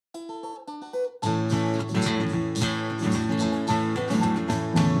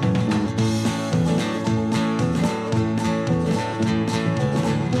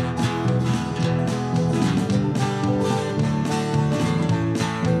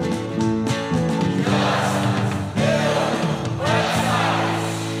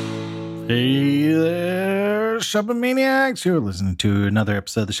Hey there, shopping maniacs. You're listening to another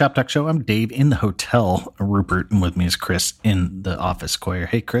episode of the Shop Talk Show. I'm Dave in the hotel, Rupert, and with me is Chris in the office choir.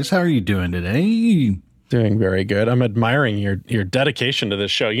 Hey, Chris, how are you doing today? Doing very good. I'm admiring your dedication to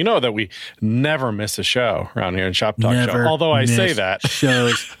this show. You know that we never miss a show around here in Shop Talk Show. Although I say that.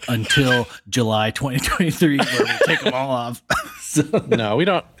 Shows until July 2023 where we take them all off. No, we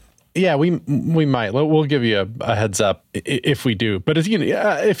don't. Yeah, we might. We'll give you a heads up if we do. But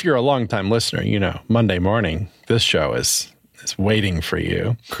if you're a longtime listener, you know, Monday morning, this show is waiting for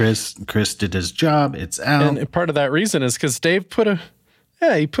you. Chris did his job. It's out. And part of that reason is because Dave put a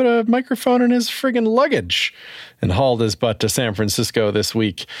microphone in his friggin' luggage and hauled his butt to San Francisco this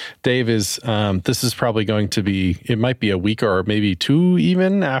week. Dave is, this is probably going to be, it might be a week or maybe two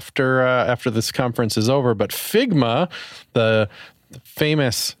even after this conference is over. But Figma, the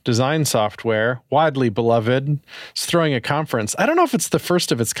famous design software, widely beloved, is throwing a conference. I don't know if it's the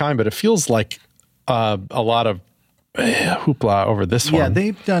first of its kind, but it feels like a lot of hoopla over this one. Yeah,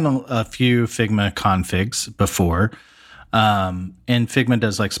 they've done a few Figma configs before. And Figma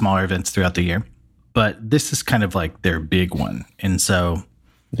does like smaller events throughout the year, but this is kind of like their big one. And so,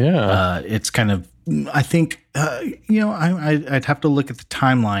 it's kind of, I think, I'd have to look at the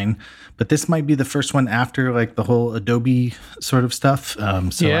timeline, but this might be the first one after like the whole Adobe sort of stuff.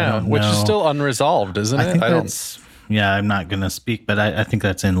 Which is still unresolved, isn't it? I'm not going to speak, but I think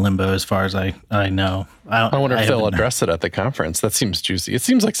that's in limbo as far as I know. I wonder if they'll address it at the conference. That seems juicy. It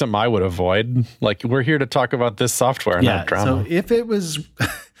seems like something I would avoid. Like, we're here to talk about this software, not drama. So if it was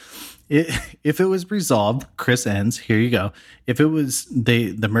if it was resolved, Chris ends, here you go. If it was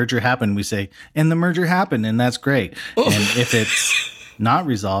the merger happened, we say, and the merger happened, and that's great. And if it's not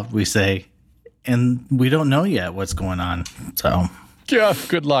resolved, we say, and we don't know yet what's going on. So yeah,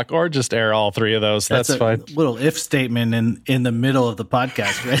 good luck. Or just air all three of those. That's fine. Little if statement in the middle of the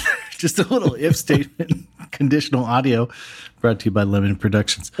podcast, right? Just a little if statement, conditional audio brought to you by Lemon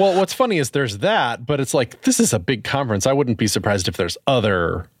Productions. Well, what's funny is there's that, but it's like, this is a big conference. I wouldn't be surprised if there's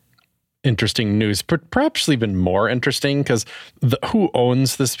other interesting news, perhaps even more interesting, because who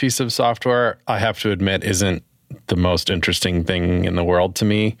owns this piece of software, I have to admit, isn't the most interesting thing in the world to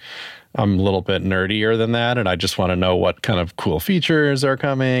me. I'm a little bit nerdier than that, and I just want to know what kind of cool features are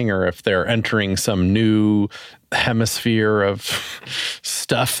coming, or if they're entering some new hemisphere of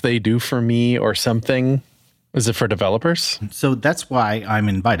stuff they do for me or something. Is it for developers? So that's why I'm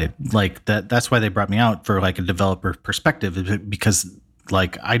invited. Like that's why they brought me out for like a developer perspective, because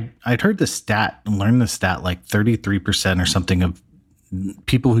like I'd heard learned the stat, like 33% or something of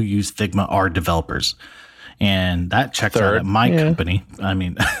people who use Figma are developers. And that checks out at my company. I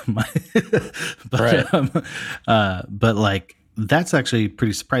mean, but like that's actually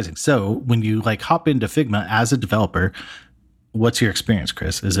pretty surprising. So when you like hop into Figma as a developer, what's your experience,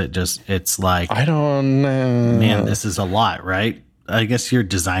 Chris? Is it just it's like, I don't know, man, this is a lot, right? I guess your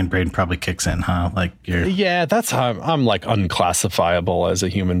design brain probably kicks in, huh? Like that's how I'm like unclassifiable as a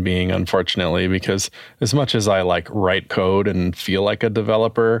human being, unfortunately, because as much as I like write code and feel like a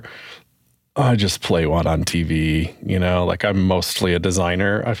developer, I just play one on TV, you know, like I'm mostly a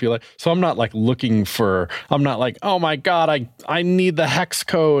designer, I feel like. So I'm not like I'm not like, oh my God, I need the hex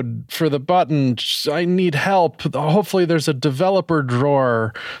code for the button. I need help. Hopefully there's a developer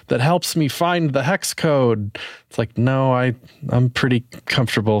drawer that helps me find the hex code. It's like, no, I'm pretty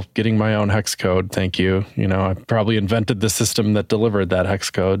comfortable getting my own hex code. Thank you. You know, I probably invented the system that delivered that hex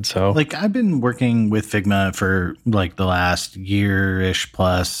code. So like I've been working with Figma for like the last year-ish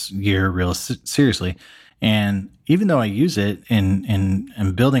plus year real seriously. And even though I use it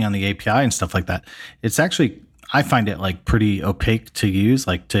in building on the API and stuff like that, it's actually, I find it like pretty opaque to use,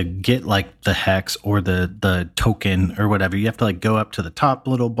 like to get like the hex or the token or whatever. You have to like go up to the top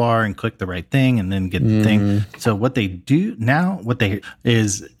little bar and click the right thing and then get the thing. So what they do now,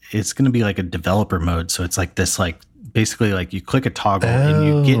 it's going to be like a developer mode. So it's like this, like basically like you click a toggle and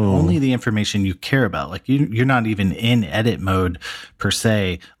you get only the information you care about. Like you're not even in edit mode per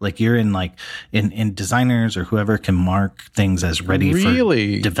se. Like you're in like in designers or whoever can mark things as ready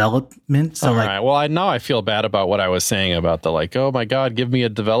for development. So all right. Well, now I feel bad about what I was saying about the like, oh my God, give me a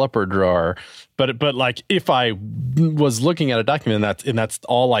developer drawer. But like if I was looking at a document and that's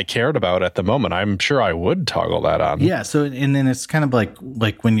all I cared about at the moment, I'm sure I would toggle that on. Yeah. So and then it's kind of like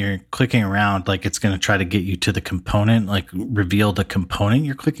when you're clicking around, like it's going to try to get you to the component, like reveal the component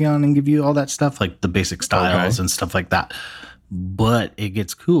you're clicking on and give you all that stuff, like the basic styles and stuff like that. But it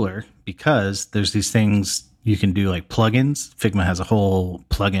gets cooler because there's these things you can do, like plugins. Figma has a whole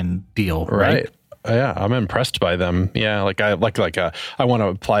plugin deal, right? Yeah, I'm impressed by them. Yeah, like I want to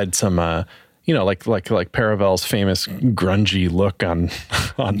apply some like Paravel's famous grungy look on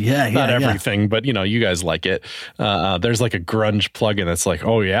not everything, but you guys like it. There's like a grunge plugin that's like,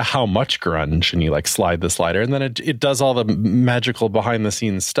 oh yeah, how much grunge? And you like slide the slider, and then it does all the magical behind the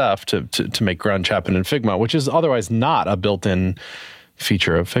scenes stuff to make grunge happen in Figma, which is otherwise not a built-in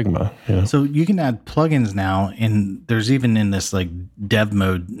feature of Figma. Yeah. So you can add plugins now, and there's even in this like dev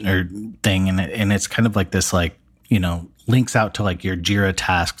mode or thing, and it's kind of like this like, links out to like your Jira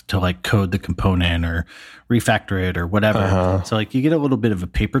task to like code the component or refactor it or whatever. So like you get a little bit of a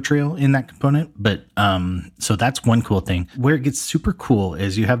paper trail in that component, but so that's one cool thing. Where it gets super cool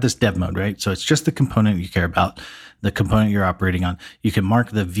is you have this dev mode, right? So it's just the component you care about, the component you're operating on. You can mark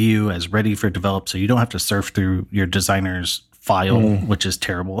the view as ready for develop, so you don't have to surf through your designer's file, which is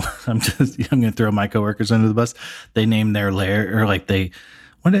terrible. I'm going to throw my coworkers under the bus. They name their layer, or like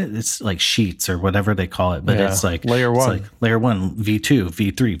it's like sheets or whatever they call it, but it's like layer one, like layer 1, V2,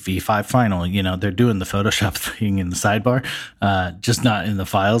 V3, V5 final. They're doing the Photoshop thing in the sidebar, just not in the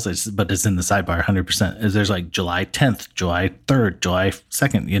files, but it's in the sidebar 100%. There's like July 10th, July 3rd, July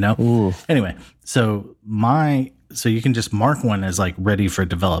 2nd, Ooh. Anyway, so you can just mark one as like ready for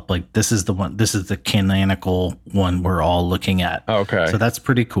develop. Like this is the canonical one we're all looking at. Okay. So that's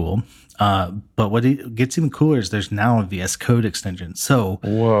pretty cool. But what gets even cooler is there's now a VS Code extension. So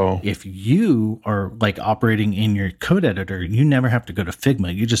if you are like operating in your code editor, you never have to go to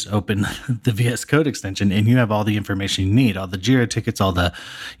Figma. You just open the VS Code extension and you have all the information you need, all the Jira tickets, all the,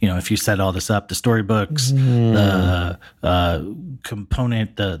 if you set all this up, the storybooks, the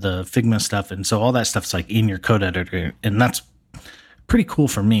component, the Figma stuff. And so all that stuff's like in your code editor. And that's pretty cool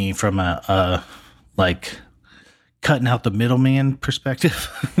for me from a cutting out the middleman perspective.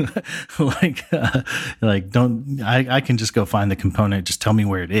 I can just go find the component, just tell me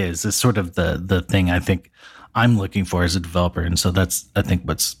where it is. It's sort of the thing I think I'm looking for as a developer. And so that's, I think,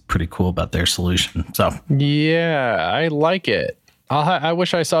 what's pretty cool about their solution. So yeah, I like it. I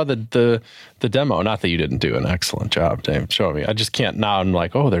wish I saw the demo. Not that you didn't do an excellent job, Dave, showing me. I just can't now. I'm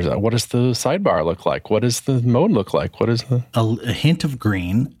like, what does the sidebar look like? What does the mode look like? What is a hint of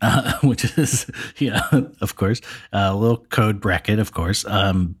green, which is of course, a little code bracket, of course.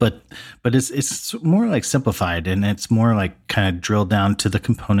 But it's more like simplified, and it's more like kind of drilled down to the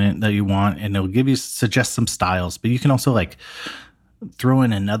component that you want, and it'll suggest some styles. But you can also like throw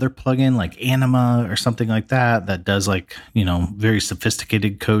in another plugin like Anima or something like that does like, very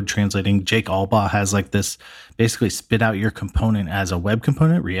sophisticated code translating. Jake Albaugh has like this, basically spit out your component as a web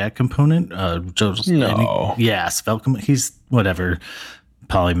component, React component. He's whatever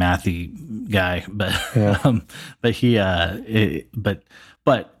polymathy guy, but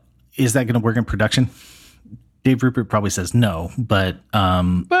but is that going to work in production? Dave Rupert probably says no, but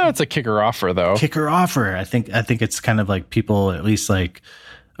it's a kicker offer though. Kicker offer. I think it's kind of like people at least like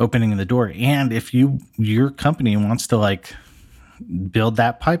opening the door. And if your company wants to like build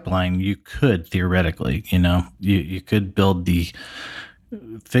that pipeline, you could theoretically, you could build the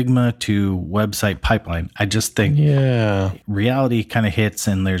Figma to website pipeline. I just think reality kind of hits,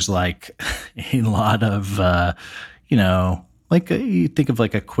 and there's like a lot of like you think of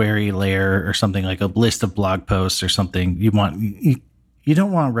like a query layer or something, like a list of blog posts or something. You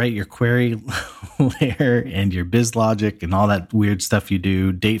don't want to write your query layer and your biz logic and all that weird stuff you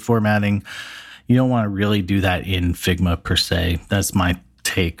do, date formatting. You don't want to really do that in Figma per se. That's my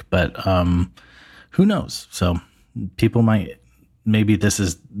take, but who knows? So people maybe this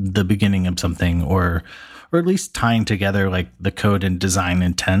is the beginning of something, or at least tying together like the code and design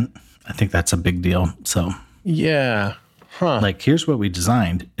intent. I think that's a big deal. So yeah. Like, here's what we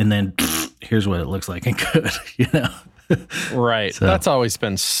designed, and then here's what it looks like in code, Right. So that's always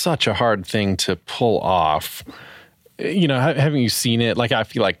been such a hard thing to pull off. Haven't you seen it? Like, I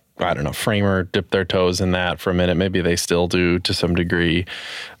feel like, I don't know, Framer dipped their toes in that for a minute. Maybe they still do to some degree.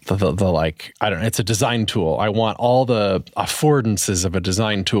 The like, I don't know, it's a design tool. I want all the affordances of a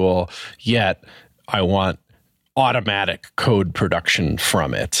design tool, yet I want automatic code production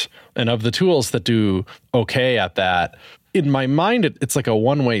from it. And of the tools that do okay at that, in my mind, it's like a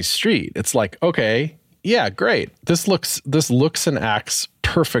one-way street. It's like, okay, yeah, great. This looks and acts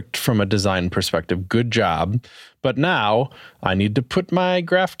perfect from a design perspective. Good job. But now I need to put my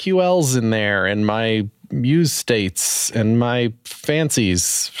GraphQLs in there and my use states and my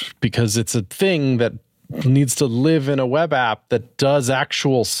fancies, because it's a thing that needs to live in a web app that does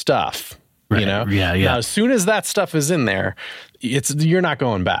actual stuff. Right. Yeah. Now, as soon as that stuff is in there, you're not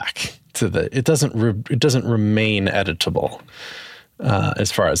going back to it doesn't remain editable, as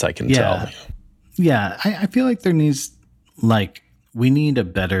far as I can tell. Yeah, I feel like we need a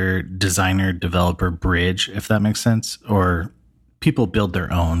better designer developer bridge, if that makes sense, or people build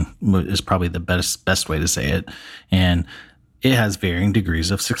their own is probably the best way to say it. And it has varying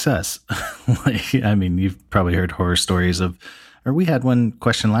degrees of success. I mean, you've probably heard horror stories of, or we had one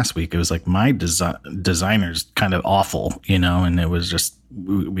question last week. It was like, my designer's kind of awful, and it was just,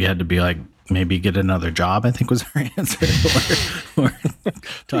 we had to be like, maybe get another job, I think was our answer, or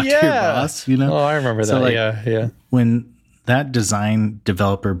talk to your boss, Oh, I remember so that. Yeah. When that design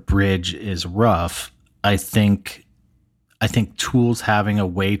developer bridge is rough, I think tools having a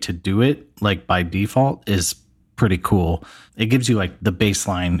way to do it, like by default, is pretty cool. It gives you like the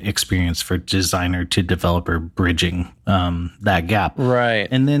baseline experience for designer to developer bridging that gap. Right.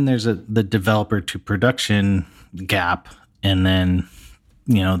 And then there's the developer to production gap. And then,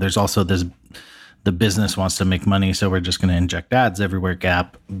 there's also the business wants to make money, so we're just going to inject ads everywhere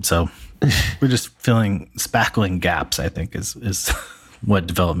gap. So we're just spackling gaps, I think, is what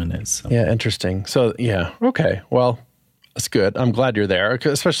development is. So. Yeah, interesting. So, yeah, okay. Well, that's good. I'm glad you're there,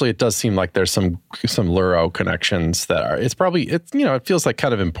 especially it does seem like there's some Luro connections that are, it feels like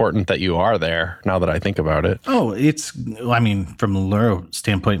kind of important that you are there now that I think about it. Oh, from a Luro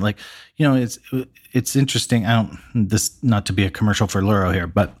standpoint, like, it's interesting. Not to be a commercial for Luro here,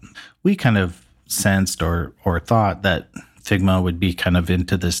 but we kind of sensed or thought that Figma would be kind of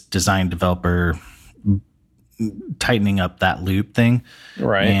into this design developer tightening up that loop thing.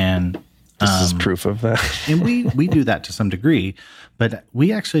 Right. And this is proof of that. And we do that to some degree, but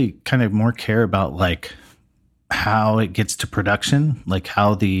we actually kind of more care about like how it gets to production, like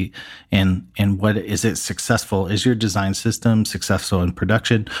how and what is it successful? Is your design system successful in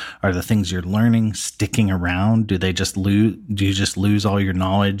production? Are the things you're learning sticking around? Do you just lose all your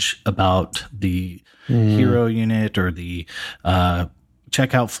knowledge about the hero unit or the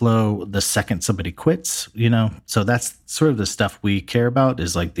checkout flow the second somebody quits? So that's sort of the stuff we care about,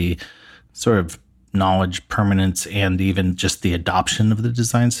 is like the sort of knowledge permanence and even just the adoption of the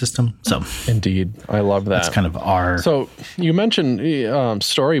design system. So indeed, I love that. That's kind of our. So you mentioned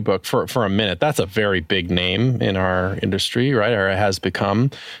Storybook for a minute. That's a very big name in our industry, right? Or it has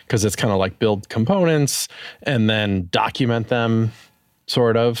become, because it's kind of like build components and then document them,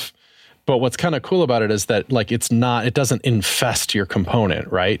 sort of. But what's kind of cool about it is that like it doesn't infest your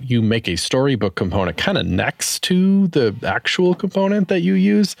component, right? You make a Storybook component kind of next to the actual component that you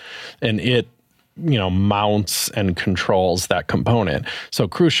use, and it mounts and controls that component. So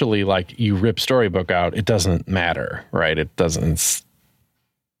crucially, like you rip Storybook out, it doesn't matter, right? It's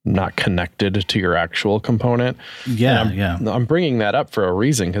not connected to your actual component. Yeah, I'm bringing that up for a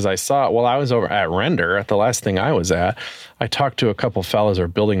reason, because I saw while I was over at Render, at the last thing I was at, I talked to a couple fellows who are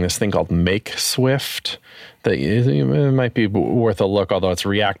building this thing called Make Swift. That it might be worth a look, although it's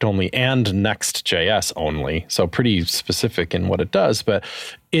React only and Next.js only. So pretty specific in what it does. But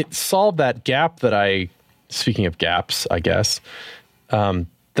it solved that gap speaking of gaps, I guess, that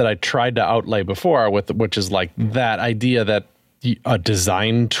I tried to outlay before, which is like that idea that a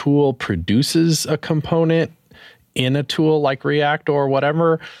design tool produces a component in a tool like React or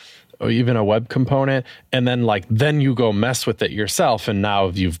whatever, or even a web component. And then you go mess with it yourself. And now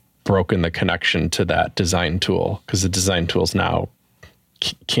you've broken the connection to that design tool, because the design tools now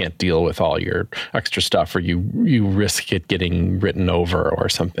can't deal with all your extra stuff, or you risk it getting written over or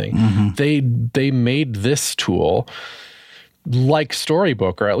something. Mm-hmm. They made this tool like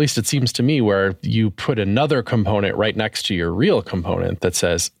Storybook, or at least it seems to me, where you put another component right next to your real component that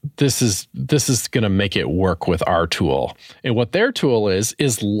says, this is going to make it work with our tool. And what their tool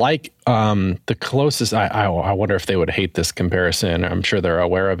is like the closest, I wonder if they would hate this comparison. I'm sure they're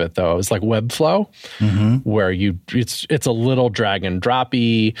aware of it though. It's like Webflow, where it's a little drag and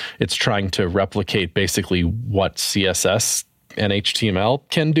droppy. It's trying to replicate basically what CSS and HTML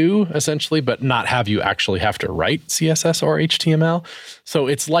can do, essentially, but not have you actually have to write CSS or HTML. So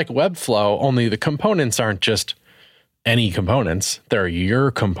it's like Webflow, only the components aren't just any components. They're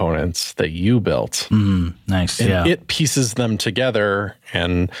your components that you built. Nice. And it pieces them together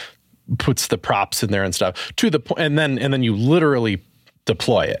and puts the props in there and stuff to the point, and then you literally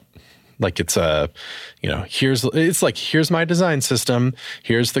deploy it. Like it's here's my design system.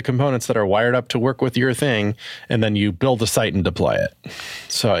 Here's the components that are wired up to work with your thing. And then you build a site and deploy it.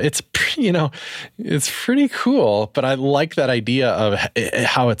 So it's pretty cool, but I like that idea of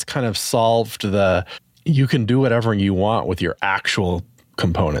how it's kind of solved you can do whatever you want with your actual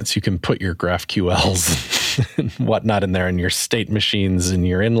components. You can put your GraphQLs and whatnot in there, and your state machines and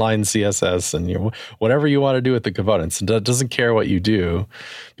your inline CSS and your whatever you want to do with the components. It doesn't care what you do,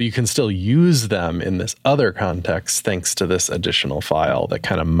 but you can still use them in this other context thanks to this additional file that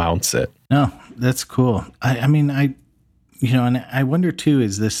kind of mounts it. No, that's cool. I wonder too,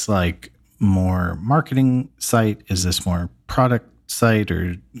 is this like more marketing site? Is this more product site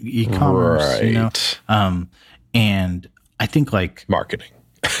or e-commerce, right. And I think like marketing.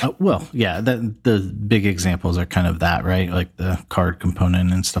 Well, yeah, the big examples are kind of that, right? Like the card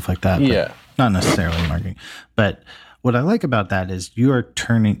component and stuff like that. Yeah. Not necessarily marketing. But what I like about that is you are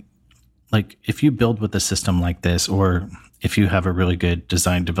turning, like if you build with a system like this, or if you have a really good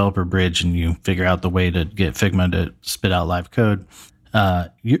design developer bridge and you figure out the way to get Figma to spit out live code,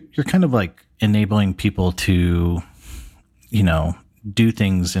 you're kind of like enabling people to, do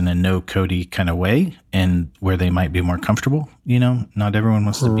things in a no codey kind of way and where they might be more comfortable. Not everyone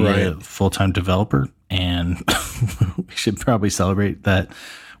wants to be a full-time developer, and we should probably celebrate that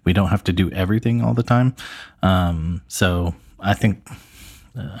we don't have to do everything all the time. So I think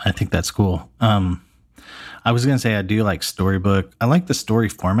that's cool. I was going to say, I do like Storybook. I like the story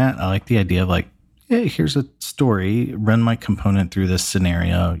format. I like the idea of like, hey, here's a story, run my component through this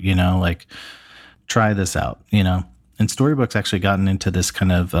scenario, like try this out, And Storybook's actually gotten into this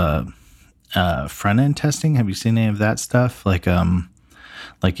kind of front end testing. Have you seen any of that stuff? Like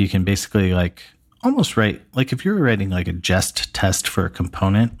you can basically like almost write, like if you're writing like a jest test for a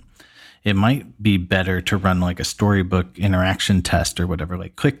component, it might be better to run like a Storybook interaction test or whatever.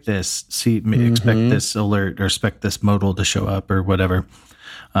 Like click this, expect this alert or expect this modal to show up or whatever,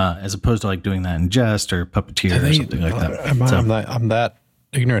 as opposed to like doing that in Jest or Puppeteer or something like that. I'm that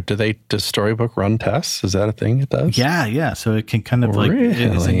ignorant. Does Storybook run tests? Is that a thing it does? Yeah. So it can kind of like,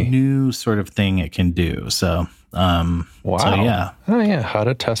 it's a new sort of thing it can do. So, wow. So, yeah. Oh yeah. How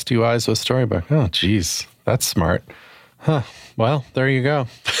to test UIs with Storybook. Oh, geez. That's smart. Huh. Well, there you go.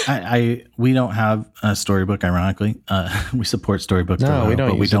 We don't have a Storybook, ironically. We support Storybook, we don't,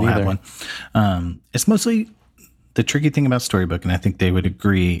 but we don't have one. It's mostly the tricky thing about Storybook, and I think they would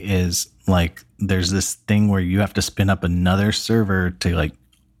agree, is like there's this thing where you have to spin up another server to like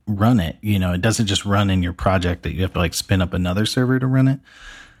run it. It doesn't just run in your project, that you have to like spin up another server to run it.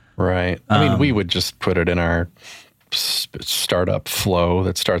 Right. I mean, we would just put it in our startup flow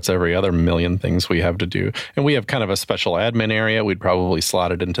that starts every other million things we have to do. And we have kind of a special admin area. We'd probably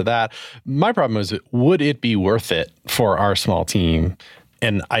slot it into that. My problem is, would it be worth it for our small team?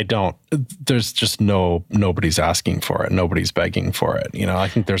 And there's just nobody's asking for it. Nobody's begging for it. I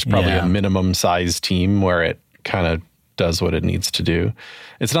think there's probably a minimum size team where it kind of does what it needs to do.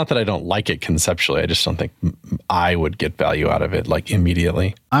 It's not that I don't like it conceptually. I just don't think I would get value out of it like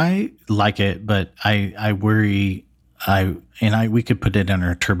immediately. I like it, but I worry. We could put it in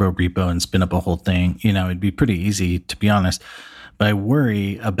our turbo repo and spin up a whole thing. It'd be pretty easy, to be honest. But I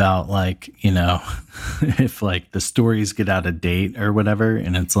worry about like, if like the stories get out of date or whatever,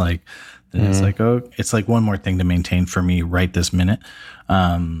 and it's like, then it's like, it's like one more thing to maintain for me right this minute.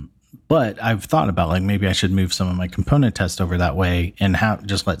 But I've thought about like, maybe I should move some of my component tests over that way and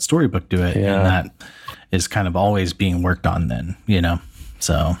just let Storybook do it. Yeah. And that is kind of always being worked on then,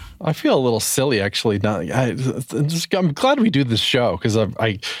 So I feel a little silly, actually. I'm glad we do this show, because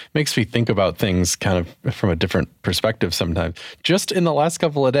I makes me think about things kind of from a different perspective sometimes. Just in the last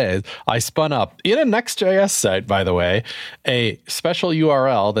couple of days, I spun up in a Next.js site, by the way, a special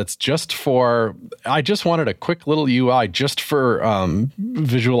URL that's just for, I just wanted a quick little UI just for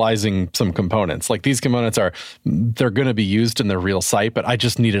visualizing some components. Like these components they're going to be used in the real site, but I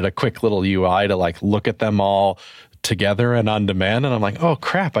just needed a quick little UI to like look at them all together and on demand. And I'm like, oh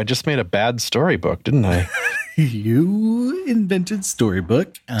crap, I just made a bad Storybook, didn't I? You invented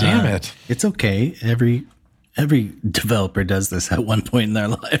Storybook. Damn it. It's okay. Every developer does this at one point in their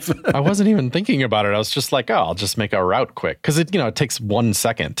life. I wasn't even thinking about it. I was just like, oh, I'll just make a route quick. Because it takes 1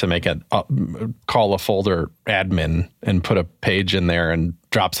 second to make call a folder admin and put a page in there and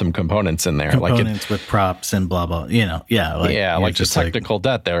drop some components in there. Components with props and blah, blah, yeah. Like the technical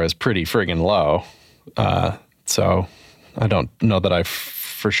debt there is pretty friggin' low. So I don't know that I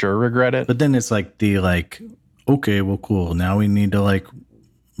for sure regret it. But then it's like okay, well, cool. Now we need to like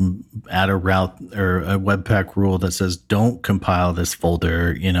add a route or a Webpack rule that says don't compile this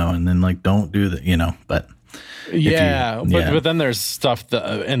folder, and then like don't do that, but. But then there's stuff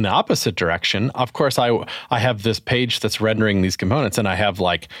in the opposite direction. Of course, I have this page that's rendering these components, and I have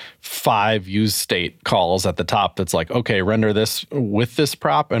like 5 use state calls at the top that's like, okay, render this with this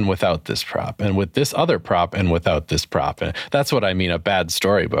prop and without this prop, and with this other prop and without this prop. And that's what I mean, a bad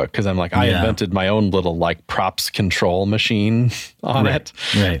Storybook, because I'm like, I invented my own little like props control machine on it,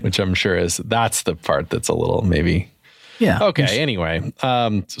 which I'm sure that's the part that's a little maybe. Yeah. Okay. Anyway,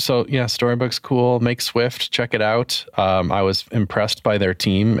 so yeah, Storybook's cool. Make Swift. Check it out. I was impressed by their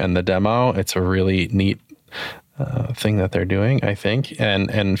team and the demo. It's a really neat thing that they're doing, I think. And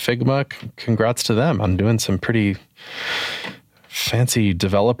Figma, congrats to them on doing some pretty fancy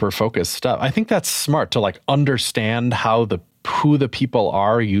developer focused stuff. I think that's smart to like understand who the people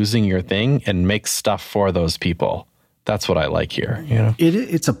are using your thing and make stuff for those people. That's what I like here. You know,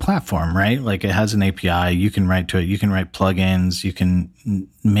 it's a platform, right? Like it has an API. You can write to it. You can write plugins. You can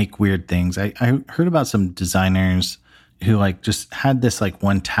make weird things. I heard about some designers who like just had this like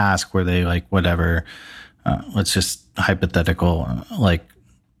one task where they like whatever, let's just hypothetical, like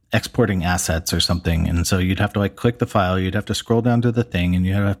exporting assets or something. And so you'd have to like click the file. You'd have to scroll down to the thing and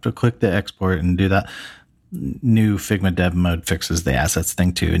you'd have to click the export and do that. New Figma dev mode fixes the assets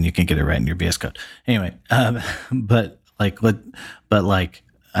thing too, and you can get it right in your VS Code. Anyway, but I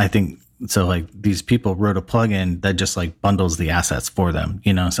think so. Like these people wrote a plugin that just like bundles the assets for them,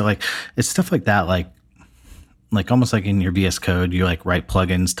 you know. So like it's stuff like that, like almost like in your VS Code, you like write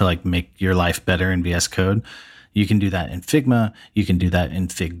plugins to like make your life better in VS Code. You can do that in Figma. You can do that in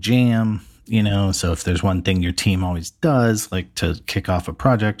FigJam. You know, so if there's one thing your team always does, like to kick off a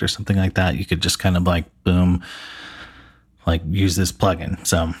project or something like that, you could just kind of like, boom, like use this plugin.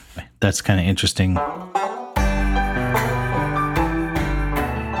 So that's kind of interesting.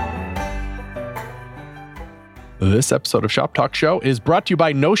 This episode of Shop Talk Show is brought to you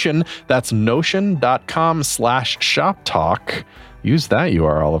by Notion. That's notion.com/shoptalk. Use that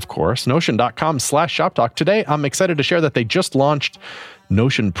URL, of course, notion.com/shoptalk. Today, I'm excited to share that they just launched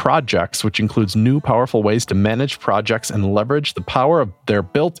Notion Projects, which includes new powerful ways to manage projects and leverage the power of their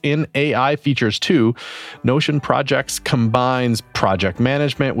built-in AI features too. Notion Projects combines project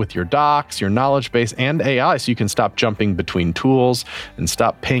management with your docs, your knowledge base, and AI, so you can stop jumping between tools and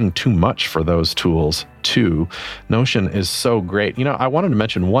stop paying too much for those tools too. Notion is so great. You know, I wanted to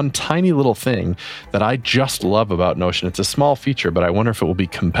mention one tiny little thing that I just love about Notion. It's a small feature, but I wonder if it will be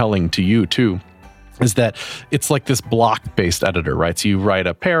compelling to you too. Is that it's like this block-based editor, right? So you write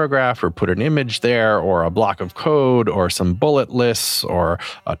a paragraph or put an image there or a block of code or some bullet lists or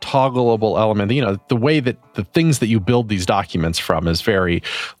a toggleable element. You know, the way that the things that you build these documents from is very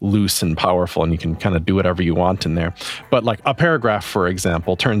loose and powerful, and you can kind of do whatever you want in there. But like a paragraph, for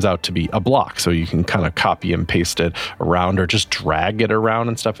example, turns out to be a block. So you can kind of copy and paste it around or just drag it around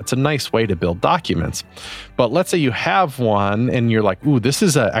and stuff. It's a nice way to build documents. But let's say you have one and you're like, ooh, this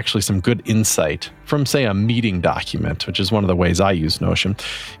is actually some good insight from, say, a meeting document, which is one of the ways I use Notion.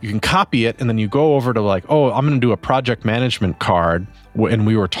 You can copy it and then you go over to like, oh, I'm going to do a project management card. And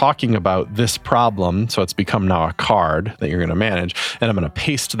we were talking about this problem, so it's become now a card that you're going to manage. And I'm going to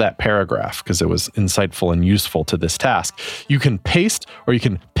paste that paragraph because it was insightful and useful to this task. You can paste, or you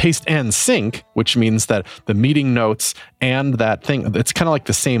can paste and sync, which means that the meeting notes and that thing, it's kind of like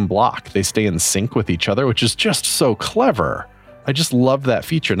the same block. They stay in sync with each other, which is just so clever. I just love that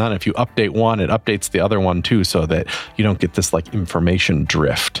feature. Now, if you update one, it updates the other one too, so that you don't get this like information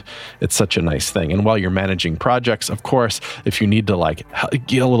drift. It's such a nice thing. And while you're managing projects, of course, if you need to like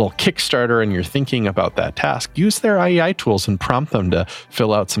get a little Kickstarter and you're thinking about that task, use their AI tools and prompt them to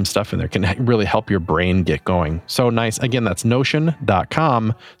fill out some stuff in there. It can really help your brain get going. So nice. Again, that's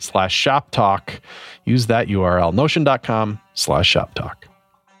notion.com/shoptalk. Use that URL, notion.com/shoptalk.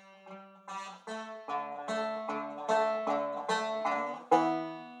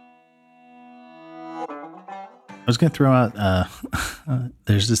 I was going to throw out,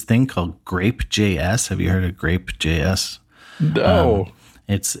 there's this thing called Grape.js. Have you heard of Grape.js? No.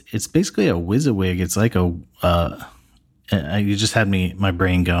 It's basically a WYSIWYG. It's like you just had my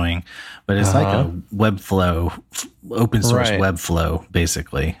brain going, but it's like a Webflow, open source Webflow,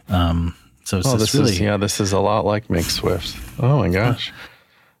 basically. So it's this is a lot like MakeSwift. Oh my gosh.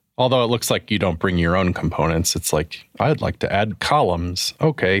 Although it looks like you don't bring your own components. It's like, I'd like to add columns.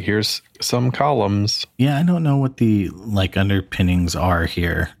 Okay, here's some columns. Yeah, I don't know what the like underpinnings are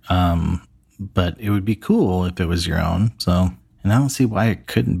here, but it would be cool if it was your own. So, and I don't see why it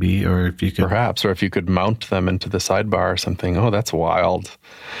couldn't be, or if you could. Perhaps, or if you could mount them into the sidebar or something. Oh, that's wild.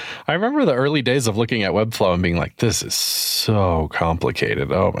 I remember the early days of looking at Webflow and being like, this is so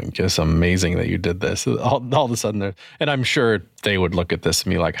complicated. Oh my goodness, amazing that you did this. All of a sudden, and I'm sure they would look at this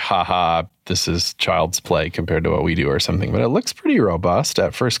and be like, haha, this is child's play compared to what we do or something. But it looks pretty robust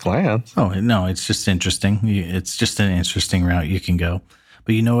at first glance. Oh, no, it's just interesting. It's just an interesting route you can go.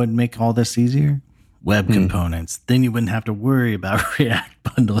 But you know what would make all this easier? Web components. Then you wouldn't have to worry about React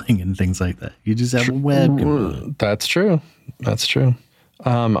bundling and things like that. You just have a web component. That's true. That's true.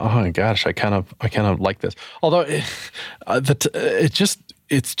 Oh my gosh, I kind of like this. Although it's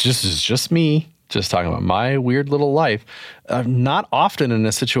just me just talking about my weird little life. I'm not often in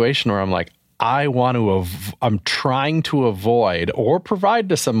a situation where I'm like, I'm trying to avoid or provide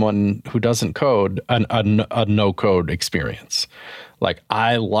to someone who doesn't code a no code experience. Like,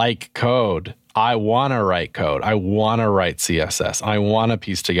 I like code. I want to write code. I want to write CSS. I want to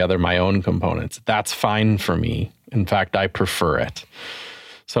piece together my own components. That's fine for me. In fact, I prefer it.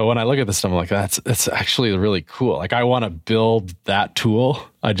 So when I look at this stuff, I'm like, it's actually really cool. Like, I want to build that tool.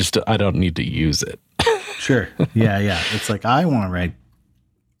 I don't need to use it. Sure. Yeah. It's like, I want to write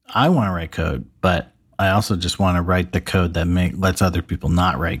code, but I also just want to write the code that lets other people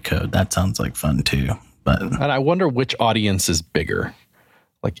not write code. That sounds like fun too. And I wonder which audience is bigger.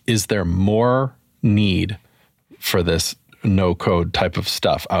 Like, is there more need for this no code type of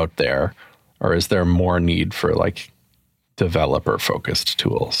stuff out there? Or is there more need for like developer focused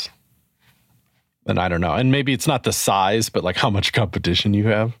tools? And I don't know. And maybe it's not the size, but like how much competition you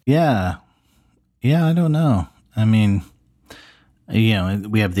have. Yeah, I don't know. I mean, we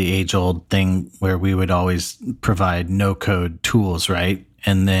have the age old thing where we would always provide no code tools, right?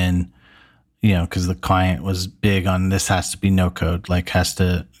 And then, because the client was big on this has to be no code, we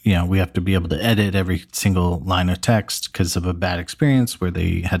have to be able to edit every single line of text because of a bad experience where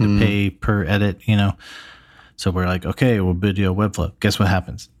they had to pay per edit, So we're like, okay, we'll build you a Webflow. Guess what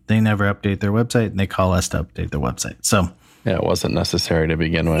happens? They never update their website and they call us to update their website. So yeah, it wasn't necessary to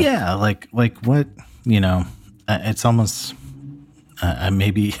begin with. Yeah, like what, it's almost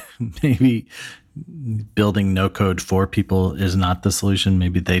maybe building no code for people is not the solution.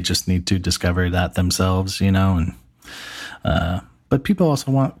 Maybe they just need to discover that themselves, but people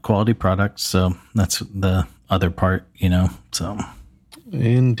also want quality products. So that's the other part, so.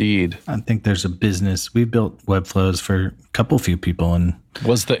 Indeed. I think there's a business. We built Webflows for a few people. And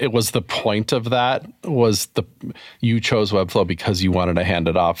it was the point of that you chose Webflow because you wanted to hand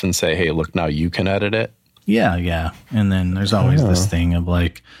it off and say, hey, look, now you can edit it. Yeah. And then there's always this thing of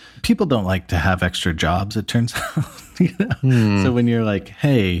like, people don't like to have extra jobs, it turns out. So when you're like,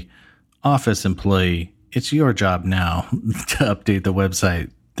 hey, office employee, it's your job now to update the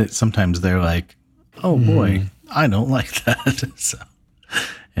website, that sometimes they're like, oh boy, I don't like that. So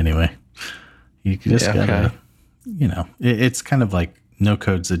anyway, you just gotta, it's kind of like no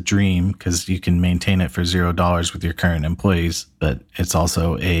code's a dream because you can maintain it for $0 with your current employees, but it's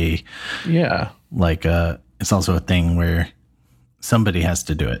also it's also a thing where somebody has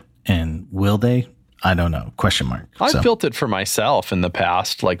to do it. And will they? I don't know. Question mark. I've built it for myself in the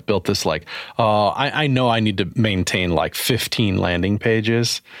past, built this I know I need to maintain 15 landing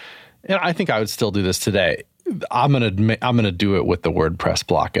pages. And I think I would still do this today. I'm gonna do it with the WordPress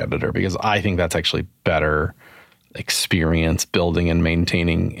block editor because I think that's actually better experience building and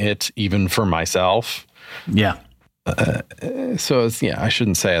maintaining it, even for myself. Yeah. So I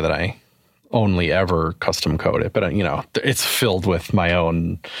shouldn't say that I only ever custom code it, but it's filled with my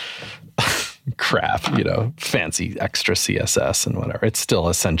own crap, fancy extra CSS and whatever. It's still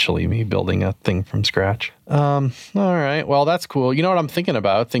essentially me building a thing from scratch. All right. Well, that's cool. You know what I'm thinking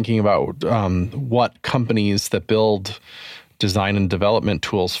about what companies that build design and development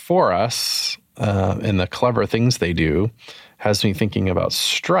tools for us and the clever things they do has me thinking about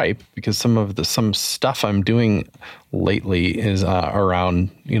Stripe, because some stuff I'm doing lately is around,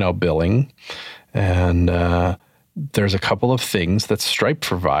 billing. And there's a couple of things that Stripe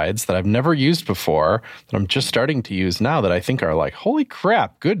provides that I've never used before that I'm just starting to use now that I think are like, holy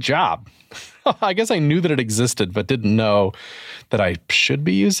crap, good job. I guess I knew that it existed, but didn't know that I should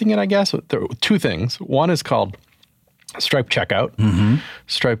be using it, I guess. There are two things. One is called Stripe Checkout. Mm-hmm.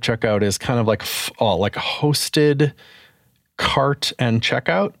 Stripe Checkout is kind of like a hosted cart and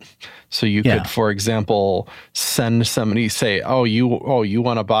checkout. So you could, for example, send somebody, say, you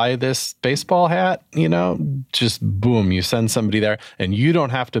want to buy this baseball hat, just boom, you send somebody there and you don't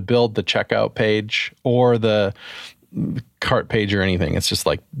have to build the checkout page or the cart page or anything. It's just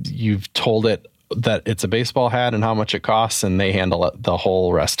like you've told it that it's a baseball hat and how much it costs, and they handle the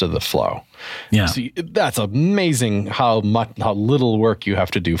whole rest of the flow. Yeah. So that's amazing how little work you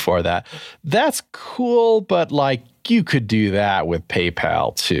have to do for that. That's cool, but you could do that with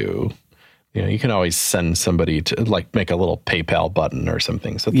PayPal too. You can always send somebody to make a little PayPal button or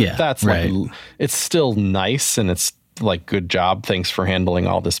something. So that's right. It's still nice and it's good job. Thanks for handling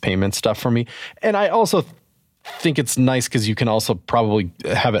all this payment stuff for me. And I also think it's nice because you can also probably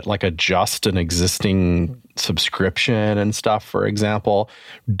have it adjust an existing subscription and stuff, for example.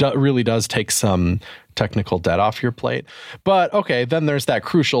 Really does take some technical debt off your plate. But okay, then there's that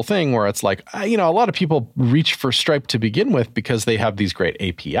crucial thing where it's like, a lot of people reach for Stripe to begin with because they have these great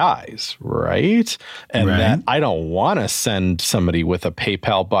APIs, right? And that I don't want to send somebody with a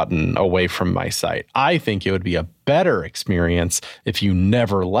PayPal button away from my site. I think it would be a better experience if you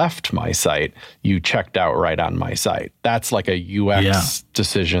never left my site, you checked out right on my site. That's like a UX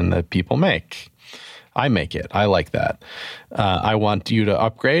decision that people make. I make it. I like that. I want you to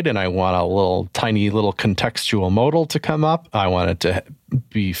upgrade, and I want a little tiny little contextual modal to come up. I want it to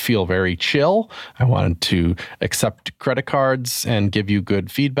feel very chill. I want it to accept credit cards and give you good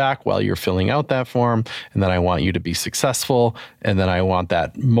feedback while you're filling out that form. And then I want you to be successful. And then I want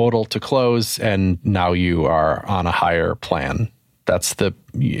that modal to close, and now you are on a higher plan. That's the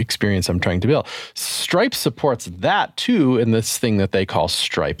experience I'm trying to build. Stripe supports that too in this thing that they call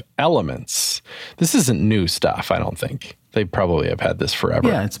Stripe Elements. This isn't new stuff, I don't think. They probably have had this forever.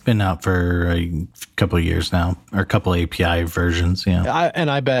 Yeah, it's been out for a couple of years now, or a couple of API versions. Yeah,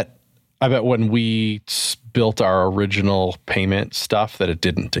 I bet when we built our original payment stuff that it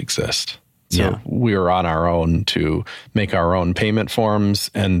didn't exist. So we were on our own to make our own payment forms,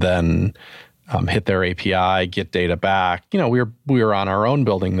 and then hit their API, get data back. We were on our own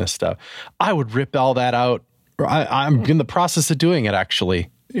building this stuff. I would rip all that out. I'm in the process of doing it, actually,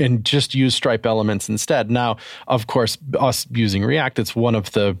 and just use Stripe Elements instead. Now, of course, us using React, it's one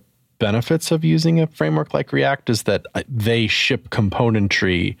of the benefits of using a framework like React is that they ship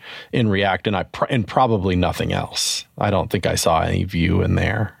componentry in React and probably nothing else. I don't think I saw any Vue in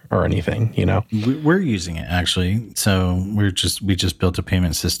there or anything, We're using it, actually. So we just built a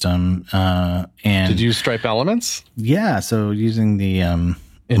payment system. And did you use Stripe Elements? Yeah. So using the in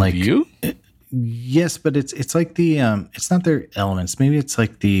Vue? Yes, but it's like the it's not their elements. Maybe it's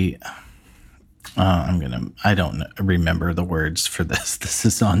like the I don't remember the words for this. This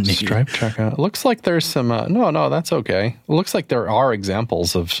is on me. Stripe checkout. It looks like there's some, no, that's okay. It looks like there are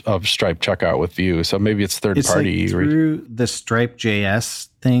examples of Stripe checkout with Vue. So maybe it's third party. Like through the Stripe JS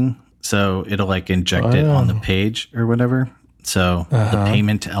thing. So it'll like inject it on the page or whatever. So the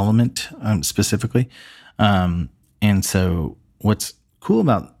payment element specifically. And so what's cool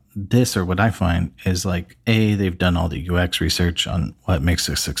about this, or what I find, is like, they've done all the UX research on what makes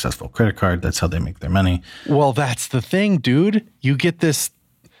a successful credit card. That's how they make their money. Well, that's the thing, dude. You get this,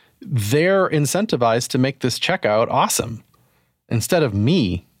 they're incentivized to make this checkout awesome instead of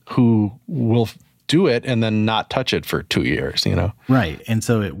me, who will do it and then not touch it for 2 years, Right. And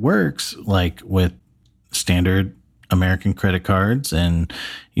so it works like with standard American credit cards, and,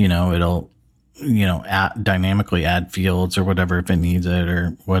 it'll, dynamically add fields or whatever if it needs it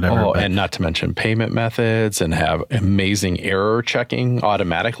or whatever. Oh, and not to mention payment methods, and have amazing error checking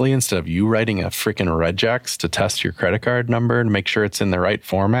automatically instead of you writing a freaking regex to test your credit card number and make sure it's in the right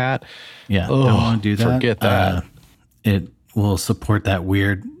format. Yeah, don't want to do that. Forget that. It will support that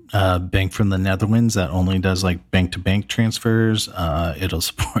weird bank from the Netherlands that only does like bank-to-bank transfers. It'll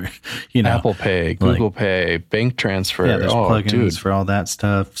support, Apple Pay, Google Pay, bank transfer. Yeah, there's plugins for all that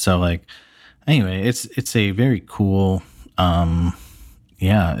stuff. So like, anyway, it's a very cool,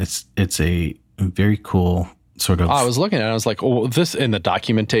 it's a very cool sort of. I was looking at it, I was like, oh, this, and the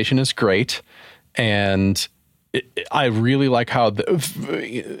documentation is great. And I really like how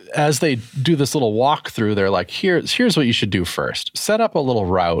as they do this little walkthrough, they're like, here's what you should do first. Set up a little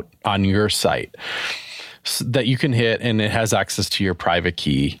route on your site that you can hit, and it has access to your private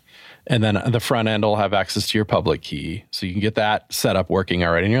key. And then the front end will have access to your public key. So you can get that set up working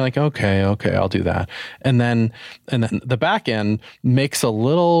already. And you're like, okay, I'll do that. And then the back end makes a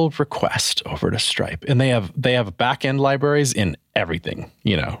little request over to Stripe. And they have back end libraries in everything,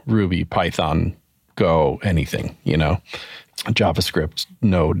 Ruby, Python, Go, anything, JavaScript,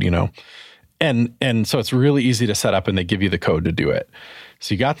 Node, And so it's really easy to set up, and they give you the code to do it.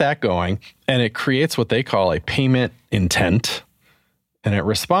 So you got that going, and it creates what they call a payment intent. And it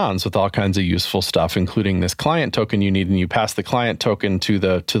responds with all kinds of useful stuff, including this client token you need. And you pass the client token to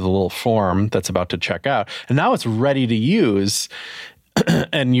the little form that's about to check out. And now it's ready to use,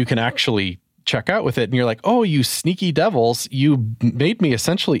 and you can actually check out with it. And you're like, oh, you sneaky devils, you made me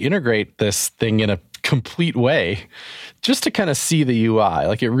essentially integrate this thing in a complete way just to kind of see the UI.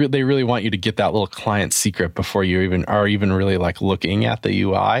 Like they really want you to get that little client secret before you even really like looking at the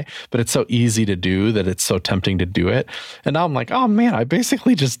UI. But it's so easy to do that it's so tempting to do it. And now I'm like, oh man, I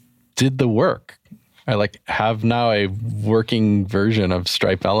basically just did the work. I like have now a working version of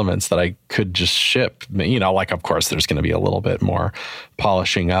Stripe Elements that I could just ship. Like of course there's going to be a little bit more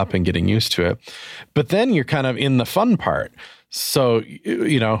polishing up and getting used to it. But then you're kind of in the fun part. So,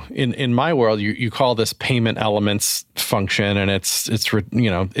 in my world, you call this payment elements function, and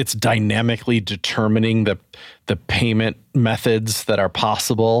it's dynamically determining the payment methods that are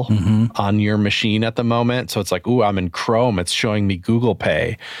possible on your machine at the moment. So it's like, ooh, I'm in Chrome, it's showing me Google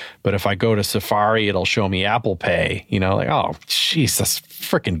Pay. But if I go to Safari, it'll show me Apple Pay, like, oh, geez, that's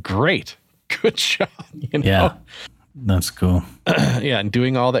freaking great. Good job. Yeah. That's cool. Yeah, and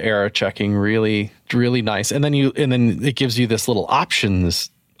doing all the error checking, really, really nice. And then it gives you this little options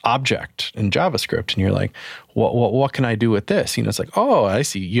object in JavaScript, and you're like, what can I do with this? It's like, oh, I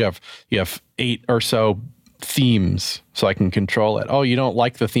see. You have 8 or so themes, so I can control it. Oh, you don't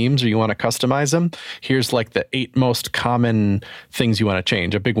like the themes, or you want to customize them? Here's like the 8 most common things you want to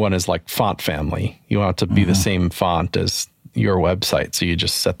change. A big one is like font family. You want it to be the same font as your website. So you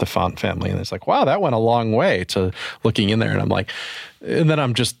just set the font family, and it's like, wow, that went a long way to looking in there. And I'm like, and then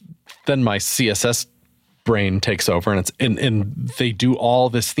my CSS brain takes over, and they do all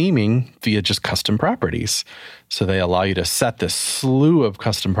this theming via just custom properties. So they allow you to set this slew of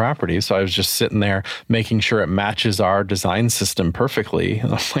custom properties. So I was just sitting there making sure it matches our design system perfectly.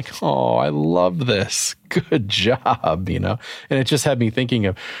 And I'm like, oh, I love this. Good job, And it just had me thinking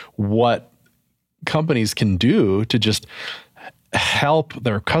of what companies can do to just help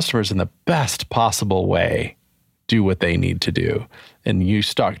their customers in the best possible way do what they need to do. And you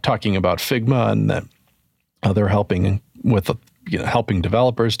start talking about Figma and that they're helping with helping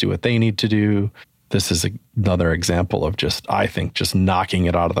developers do what they need to do. This is another example of I think just knocking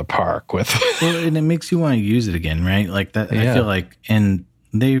it out of the park with. Well, and it makes you want to use it again, right? Like that. Yeah. I feel like, and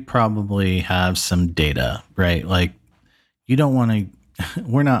they probably have some data, right? Like you don't want to.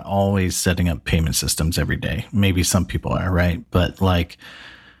 We're not always setting up payment systems every day. Maybe some people are, right? But like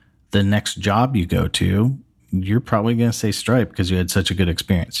the next job you go to, you're probably going to say Stripe because you had such a good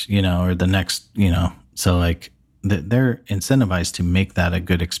experience, or the next, so like they're incentivized to make that a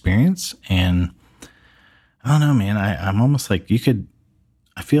good experience. And I don't know, man, I'm almost like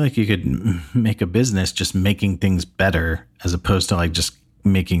I feel like you could make a business just making things better as opposed to like just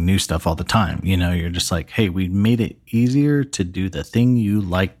making new stuff all the time. You're just like, hey, we made it easier to do the thing you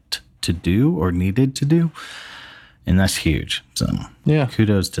liked to do or needed to do. And that's huge. So yeah,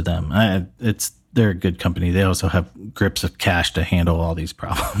 kudos to them. They're a good company. They also have grips of cash to handle all these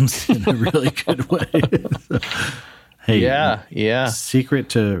problems in a really good way. So, hey, yeah. Secret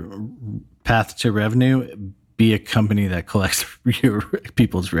to path to revenue: be a company that collects your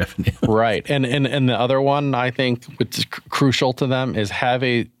people's revenue. Right. And the other one I think which is crucial to them is have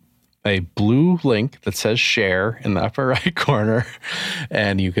a blue link that says share in the upper right corner,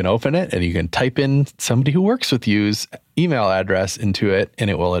 and you can open it and you can type in somebody who works with you's email address into it, and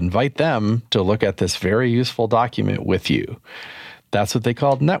it will invite them to look at this very useful document with you. That's what they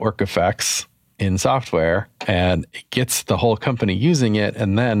call network effects in software, and it gets the whole company using it.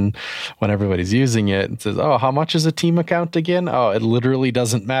 And then when everybody's using it, it says, oh, how much is a team account again? Oh, it literally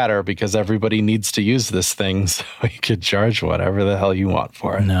doesn't matter because everybody needs to use this thing. So you could charge whatever the hell you want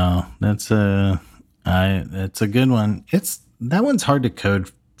for it. No, that's a good one. That one's hard to code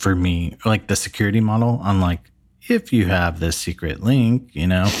for me, like the security model on like, if you have this secret link, you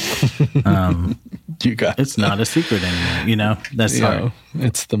got it's not a secret anymore. That's hard.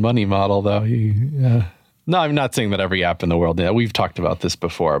 It's the money model, though. No, I'm not saying that every app in the world. We've talked about this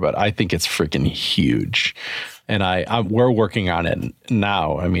before, but I think it's freaking huge, and we're working on it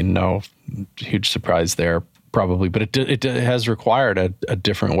now. I mean, no huge surprise there, probably, but it has required a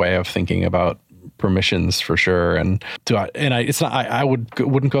different way of thinking about permissions for sure. And I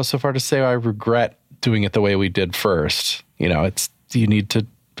wouldn't go so far to say I regret doing it the way we did first. You need to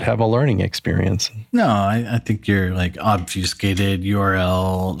have a learning experience. No, I think your like obfuscated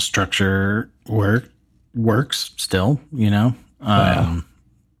URL structure works still,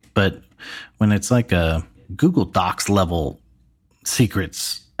 but when it's like a Google Docs level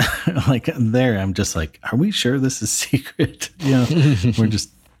secrets, like there, I'm just like, are we sure this is secret? We're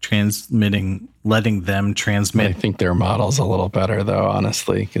just letting them transmit. I think their model's a little better though,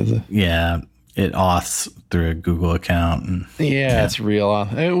 honestly. It auths through a Google account. And, it's real.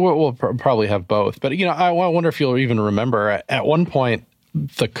 We'll probably have both. But, I wonder if you'll even remember at one point,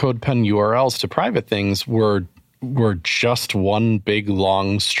 the CodePen URLs to private things were just one big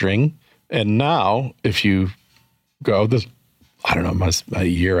long string. And now if you go I don't know, a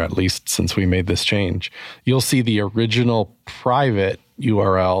year at least since we made this change, you'll see the original private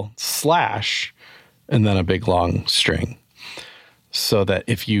URL / and then a big long string. So that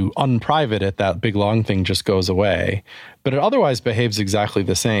if you unprivate it, that big long thing just goes away. But it otherwise behaves exactly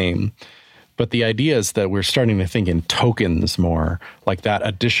the same. But the idea is that we're starting to think in tokens more, like that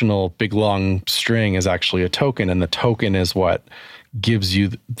additional big long string is actually a token, and the token is what gives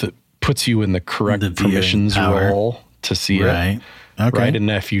you puts you in the correct permissions role to see it. Okay. Right. And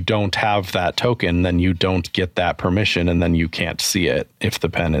if you don't have that token, then you don't get that permission, and then you can't see it if the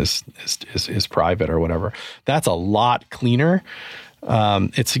pen is private or whatever. That's a lot cleaner.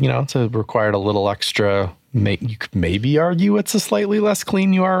 It's required a little extra. You could maybe argue it's a slightly less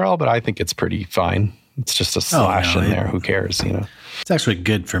clean URL, but I think it's pretty fine. It's just a slash in there. Who cares? It's actually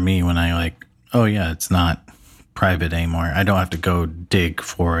good for me when I it's not private anymore. I don't have to go dig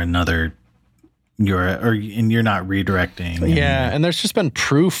for another URL, and you're not redirecting. Yeah, and there's just been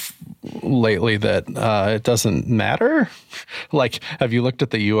proof lately that it doesn't matter. Like, have you looked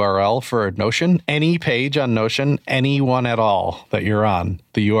at the URL for Notion? Any page on Notion, any one at all that you're on,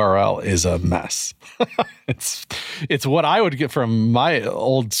 the URL is a mess. It's what I would get from my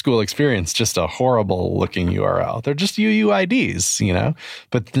old school experience, just a horrible looking URL. They're just UUIDs,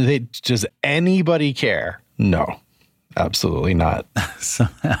 but does anybody care? No. Absolutely not.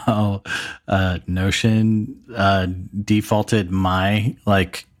 Somehow, Notion defaulted my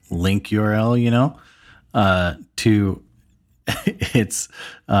link URL, to it's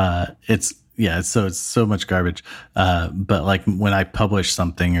so much garbage. But when I publish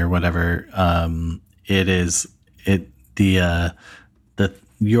something or whatever, the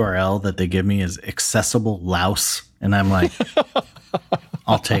URL that they give me is accessible louse, and I'm like.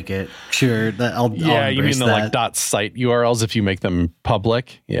 I'll take it. Sure. I'll you mean the .site URLs if you make them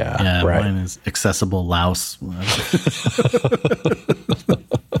public? Yeah, right. Mine is accessible louse.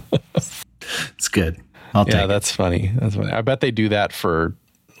 It's good. I'll take it. That's funny. I bet they do that for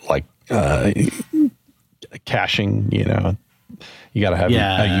caching. You got to have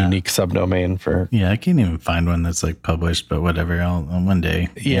a unique subdomain for. Yeah, I can't even find one that's published, but whatever. I'll one day.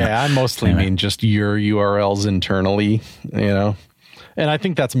 Yeah, I mostly mean just your URLs internally. And I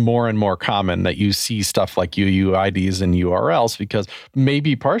think that's more and more common that you see stuff like UUIDs and URLs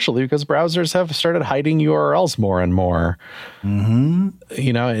partially because browsers have started hiding URLs more and more. Mm-hmm.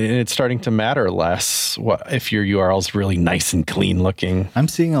 And it's starting to matter less if your URL is really nice and clean looking. I'm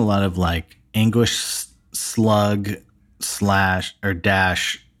seeing a lot of English slug /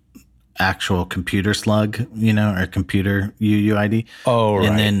 actual computer slug, or computer UUID. Oh, right.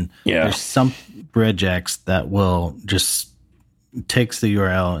 And then there's some regex that will just takes the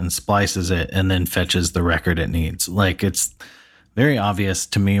URL and splices it and then fetches the record it needs. It's very obvious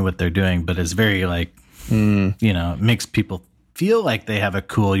to me what they're doing, but it's very it makes people feel like they have a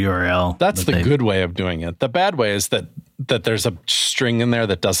cool URL. That's the good way of doing it. The bad way is that there's a string in there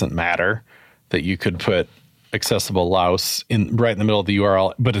that doesn't matter, that you could put accessible louse right in the middle of the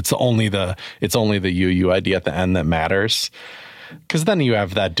URL, but it's only the UUID at the end that matters. Because then you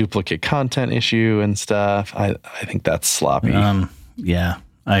have that duplicate content issue and stuff. I think that's sloppy. Yeah,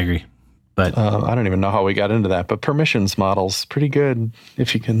 I agree. But I don't even know how we got into that. But permissions models, pretty good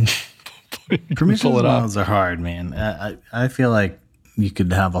if you can permissions pull it models off. are hard, man. I feel like you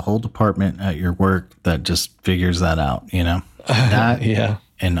could have a whole department at your work that just figures that out. That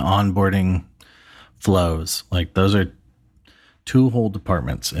and onboarding flows. Those are two whole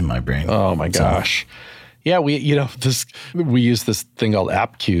departments in my brain. Oh my gosh. Yeah, we use this thing called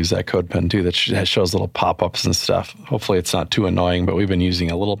app queues at CodePen too that shows little pop-ups and stuff. Hopefully it's not too annoying, but we've been using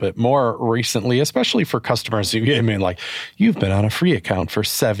a little bit more recently, especially for customers who, you've been on a free account for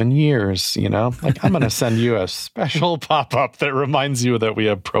 7 years, I'm going to send you a special pop-up that reminds you that we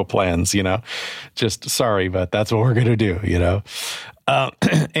have pro plans, just sorry, but that's what we're going to do,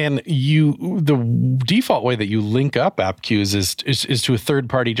 and the default way that you link up app queues is to a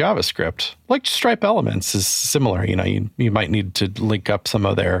third-party JavaScript. Like Stripe Elements is similar. You might need to link up some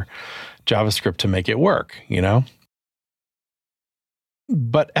of their JavaScript to make it work.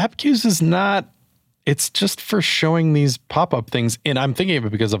 But app queues is not. It's just for showing these pop-up things, and I'm thinking of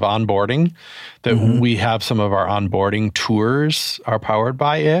it because of onboarding. That we have some of our onboarding tours are powered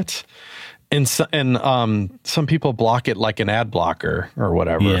by it. And some people block it like an ad blocker or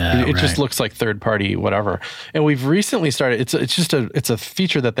whatever. Yeah, it just looks like third party whatever. And we've recently started. It's a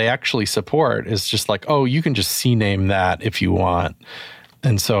feature that they actually support. It's just you can just CNAME that if you want,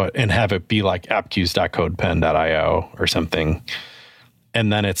 and have it be like appqueues.codepen.io or something.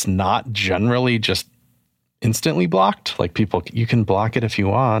 And then it's not generally just instantly blocked. You can block it if you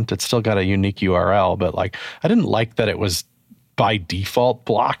want. It's still got a unique URL, but I didn't like that it was by default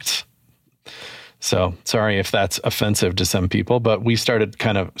blocked. So sorry if that's offensive to some people, but we started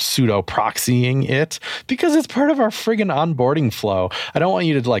kind of pseudo proxying it because it's part of our friggin' onboarding flow. I don't want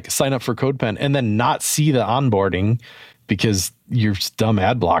you to sign up for CodePen and then not see the onboarding because your dumb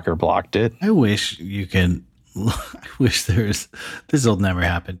ad blocker blocked it. I wish you can. I wish there's. This will never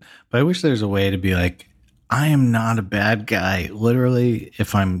happen. But I wish there's a way to be like, I am not a bad guy. Literally,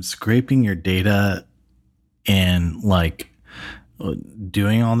 if I'm scraping your data and like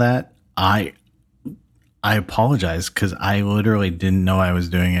doing all that, I apologize because I literally didn't know I was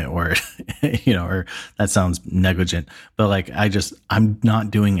doing it, or or that sounds negligent, but like I'm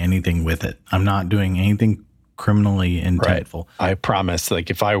not doing anything with it. I'm not doing anything criminally intentful. Right. I promise. Like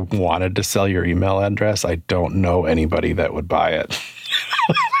if I wanted to sell your email address, I don't know anybody that would buy it.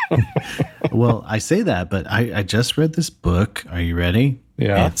 Well, I say that, but I just read this book. Are you ready?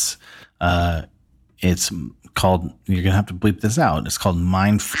 Yeah. It's called, you're going to have to bleep this out. It's called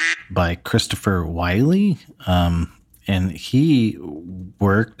Mind by Christopher Wiley. And he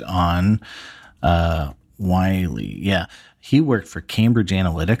worked on, Wiley. Yeah. He worked for Cambridge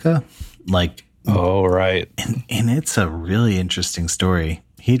Analytica. Like, oh, right. And it's a really interesting story.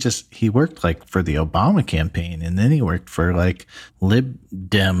 He worked like for the Obama campaign, and then he worked for like Lib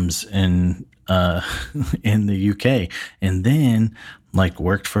Dems in the UK, and then like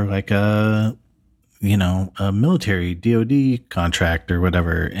worked for like a military DOD contract or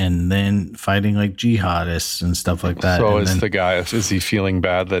whatever, and then fighting like jihadists and stuff like that. So and is he feeling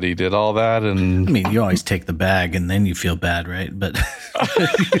bad that he did all that? And I mean, you always take the bag and then you feel bad, right? But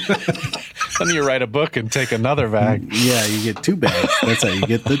then you write a book and take another bag. Yeah, you get two bags. That's how you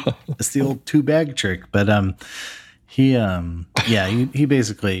get it's the old two bag trick. But he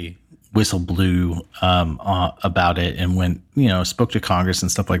basically whistle blew about it and went, spoke to Congress and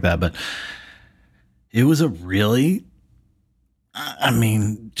stuff like that. But it was a really,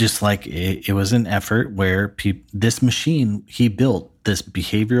 just like it was an effort where this machine he built, this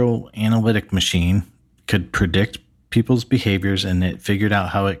behavioral analytic machine, could predict people's behaviors, and it figured out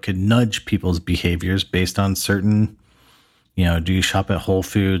how it could nudge people's behaviors based on certain, do you shop at Whole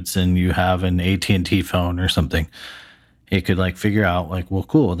Foods and you have an AT&T phone or something? It could like figure out like, well,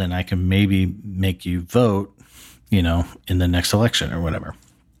 cool, then I can maybe make you vote, in the next election or whatever.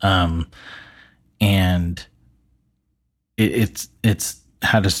 And it's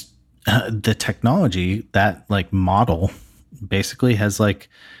how to the technology, that like model basically has like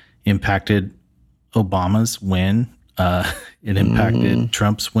impacted Obama's win. It impacted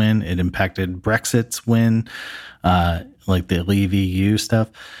Trump's win. It impacted Brexit's win, like the Leave EU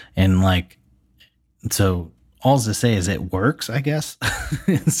stuff. And like, so all to say is it works, I guess.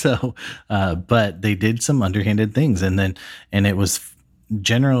 So, but they did some underhanded things, and it was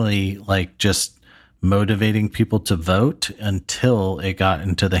generally like just motivating people to vote until it got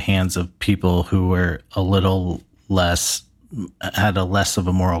into the hands of people who were had a less of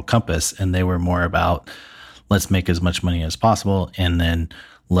a moral compass, and they were more about let's make as much money as possible, and then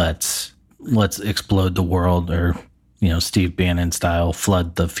let's explode the world, or Steve Bannon style,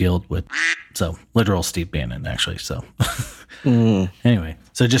 flood the field with, so literal Steve Bannon actually. So anyway,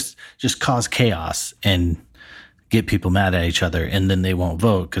 so just cause chaos and get people mad at each other, and then they won't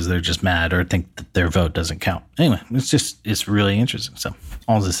vote because they're just mad or think that their vote doesn't count. Anyway, it's really interesting. So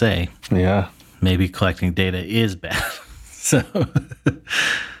all to say, yeah, maybe collecting data is bad. So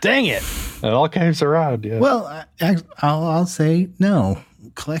dang it, it all comes around. Yeah. Well, I'll say no.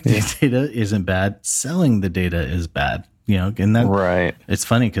 Collecting data isn't bad. Selling the data is bad. And that right. It's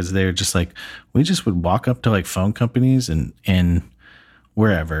funny because they're just like, we just would walk up to like phone companies and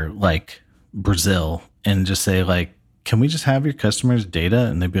wherever, like Brazil, and just say like, can we just have your customers' data?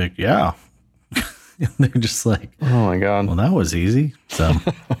 And they'd be like, yeah. And they're just like, oh my God. Well, that was easy. So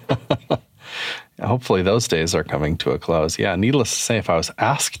hopefully those days are coming to a close. Yeah. Needless to say, if I was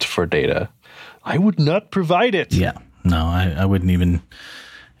asked for data, I would not provide it. Yeah. No, I wouldn't even,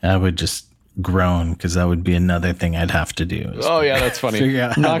 I would just groan because that would be another thing I'd have to do. Oh yeah, that's funny.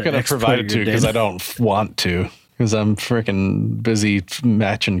 I'm not going to provide it to you because I don't want to, because I'm freaking busy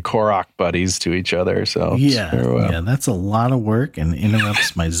matching Korok buddies to each other. So yeah, that's a lot of work and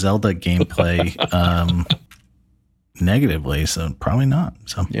interrupts my Zelda gameplay negatively. So probably not.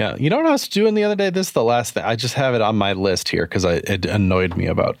 So yeah, you know what I was doing the other day? This is the last thing. I just have it on my list here because it annoyed me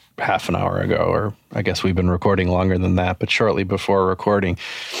about half an hour ago, or I guess we've been recording longer than that, but shortly before recording,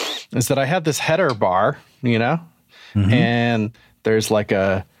 is that I had this header bar, and there's like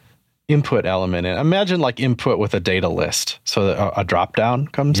a input element in it. Imagine like input with a data list. So a drop down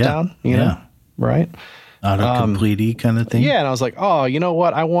comes down, you know, right? Autocomplete kind of thing. Yeah, and I was like, oh, you know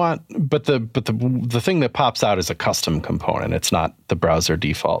what? I want, but the thing that pops out is a custom component. It's not the browser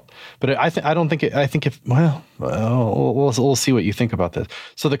default. But I think if we'll see what you think about this.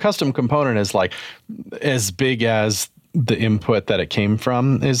 So the custom component is like as big as the input that it came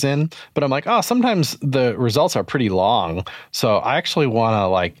from is in. But I'm like, oh, sometimes the results are pretty long. So I actually want to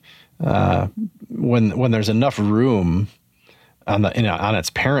like, when there's enough room on on its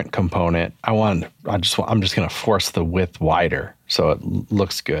parent component, I'm just going to force the width wider so it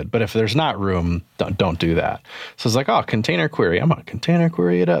looks good. But if there's not room, don't do that. So it's like, oh, container query. I'm going to container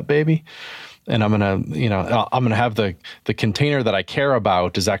query it up, baby. And I'm going to have the container that I care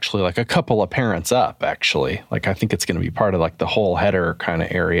about is actually like a couple of parents up, actually. Like, I think it's going to be part of like the whole header kind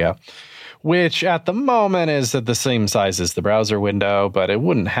of area, which at the moment is at the same size as the browser window, but it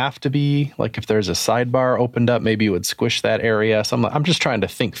wouldn't have to be. Like, if there's a sidebar opened up, maybe it would squish that area. So I'm just trying to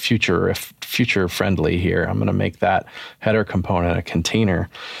think future friendly here. I'm going to make that header component a container,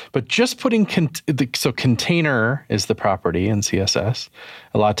 but just putting so container is the property in CSS.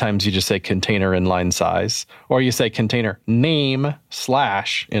 A lot of times you just say container inline size, or you say container name /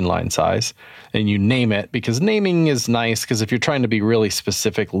 inline size, and you name it, because naming is nice, because if you're trying to be really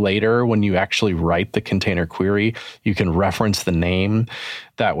specific later when you actually write the container query, you can reference the name.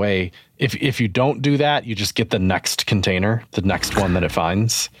 That way, if you don't do that, you just get the next container, the next one that it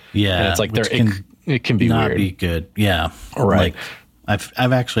finds. Yeah. And it's like it can be not weird. Be good. Yeah. Right. Like,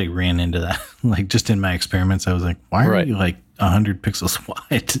 I've actually ran into that. Like, just in my experiments, I was like, why are you like 100 pixels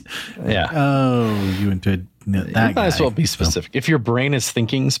wide? Yeah. Oh, you went to that you guy. might as well be specific. So, if your brain is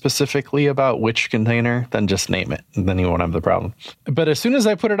thinking specifically about which container, then just name it, and then you won't have the problem. But as soon as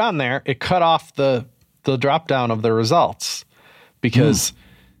I put it on there, it cut off the drop down of the results because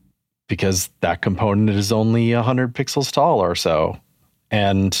that component is only 100 pixels tall or so.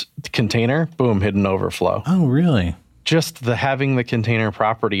 And the container, boom, hidden overflow. Oh, really? Just having the container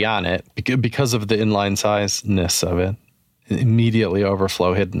property on it, because of the inline size-ness of it, immediately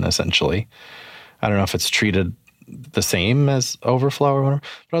overflow hidden, essentially. I don't know if it's treated the same as overflow or whatever,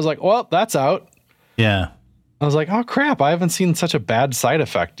 but I was like, well, that's out. Yeah. I was like, oh, crap, I haven't seen such a bad side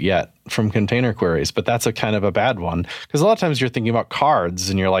effect yet from container queries, but that's a kind of a bad one. Because a lot of times you're thinking about cards,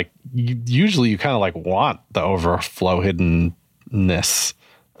 and you're like, usually you kind of like want the overflow hiddenness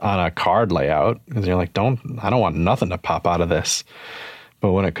on a card layout, because you're like, I don't want nothing to pop out of this.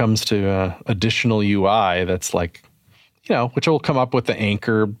 But when it comes to additional UI, that's like, which will come up with the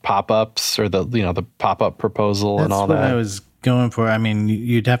anchor pop-ups or the pop-up proposal and all that. That's what I was going for. I mean,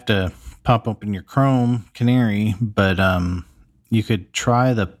 you'd have to pop open your Chrome Canary, but you could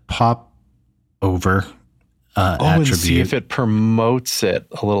try the pop over attribute. And see if it promotes it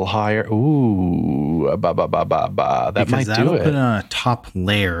a little higher. Ooh, that might do it. Put it on a top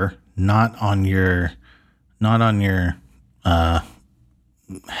layer, not on your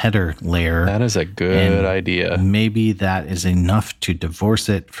header layer. That is a good idea. Maybe that is enough to divorce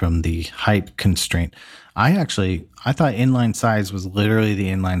it from the height constraint. I thought inline size was literally the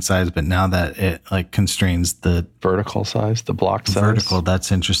inline size, but now that it like constrains the vertical size, the block size. Vertical,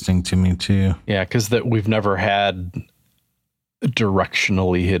 that's interesting to me too. Yeah, because we've never had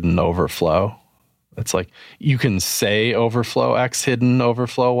directionally hidden overflow. It's like you can say overflow X hidden,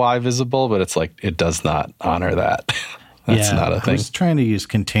 overflow Y visible, but it's like it does not honor that. That's not a thing. I was trying to use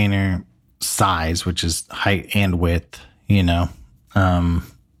container size, which is height and width,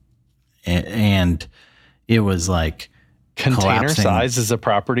 and it was like container collapsing. Size is a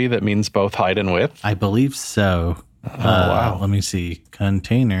property that means both height and width. I believe so. Oh, wow. Let me see.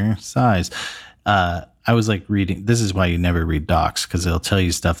 Container size. I was like reading. This is why you never read docs, because it'll tell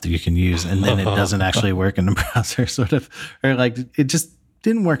you stuff that you can use, and then it doesn't actually work in the browser, sort of, or like it just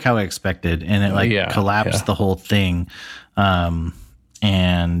didn't work how I expected, and it collapsed the whole thing. And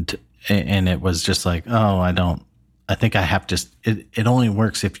it was just like, oh, I think I have to, it only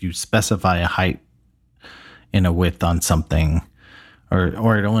works if you specify a height and a width on something, or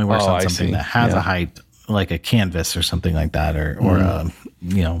it only works on something that has a height, like a canvas or something like that, or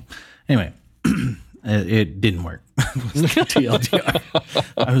anyway, it didn't work. TLDR.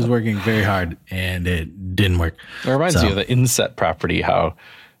 I was working very hard and it didn't work. It reminds me of the inset property, how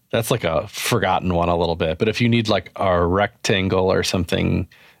that's like a forgotten one a little bit. But if you need like a rectangle or something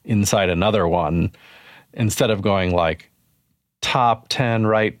inside another one, instead of going like top 10,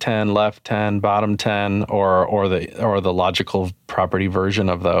 right 10, left 10, bottom 10, or the logical property version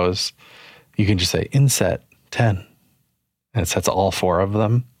of those, you can just say inset 10. And it sets all four of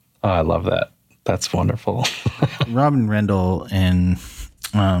them. Oh, I love that. That's wonderful. Robin Rendell and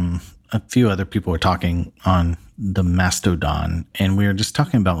a few other people were talking on the Mastodon, and we were just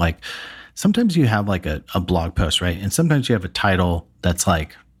talking about like sometimes you have like a blog post, right? And sometimes you have a title that's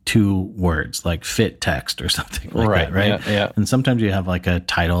like 2 words, like fit text or something like that, right? Yeah. And sometimes you have like a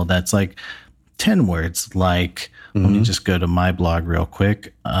title that's like 10 words, like let me just go to my blog real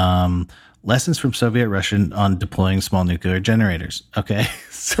quick. Lessons from Soviet Russia on deploying small nuclear generators. Okay.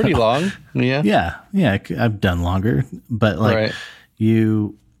 So, Pretty long. Yeah. Yeah. I've done longer, but like Right.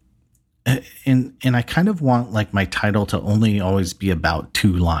 you, and I kind of want like my title to only always be about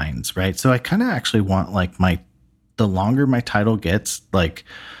 2 lines, right? So I kind of actually want like the longer my title gets, like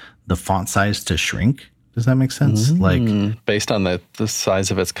the font size to shrink. Does that make sense? Like based on the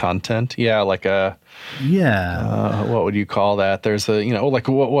size of its content. Yeah. Like what would you call that? There's a, like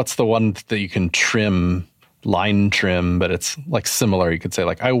what's the one that you can trim, line trim, but it's like similar. You could say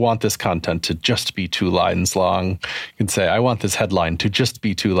like, I want this content to just be 2 lines long. You can say, I want this headline to just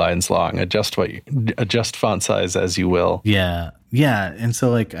be 2 lines long. Adjust font size as you will. Yeah. Yeah. And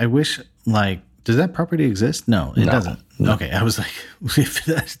so like, I wish like, does that property exist? No, it doesn't. No. Okay. I was like, if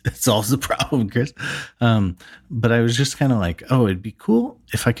that solves the problem, Chris. But I was just kind of like, oh, it'd be cool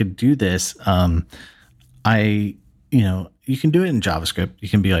if I could do this. You can do it in JavaScript. You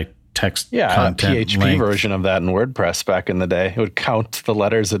can be like text content. A PHP length. version of that in WordPress back in the day. It would count the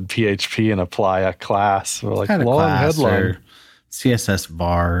letters in PHP and apply a class or like long headline. Or CSS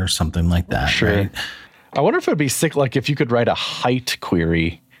var or something like that. Sure. Right? I wonder if it'd be sick, like if you could write a height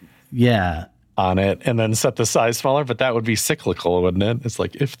query. Yeah. On it and then set the size smaller, but that would be cyclical, wouldn't it? It's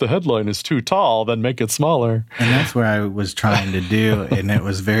like, if the headline is too tall, then make it smaller. And that's where I was trying to do, and it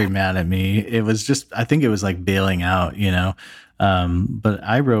was very mad at me. It was just, I think it was like bailing out, but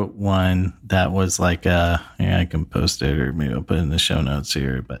I wrote one that was like, I can post it, or maybe I'll put it in the show notes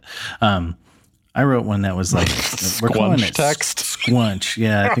here, but I wrote one that was like, we're calling it text. Sqwunch.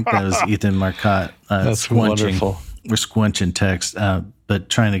 Yeah, I think that was Ethan Marcotte. That's wonderful. We're squunching text, but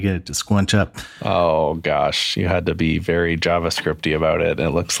trying to get it to squunch up. Oh, gosh. You had to be very JavaScripty about it, it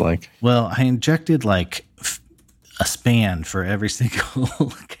looks like. Well, I injected like a span for every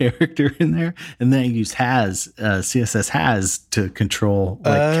single character in there, and then I use CSS has to control,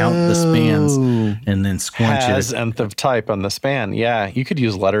 count the spans, and then squunch has it. nth of type on the span. Yeah, you could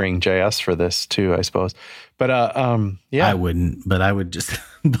use lettering.js for this too, I suppose. But yeah, I wouldn't, but I would just.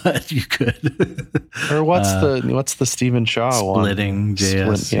 But you could. Or what's the Stephen Shaw one? Splitting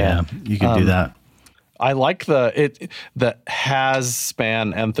JS. Yeah, you could do that. I like the has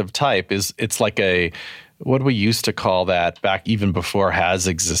span nth of type it's like what we used to call that back even before has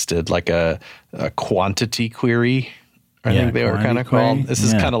existed, like a quantity query. I think they were kind of called. This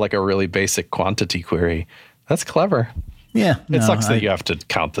is kind of like a really basic quantity query. That's clever. Yeah. It sucks that you have to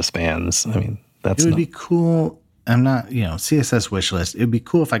count the spans. I mean, it would be cool. I'm not, CSS wish list. It'd be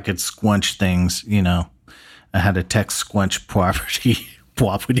cool if I could squunch things, I had a text sqwunch property.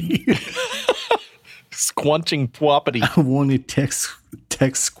 Squunching property. I wanted text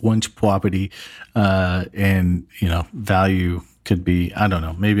sqwunch property, and value could be, I don't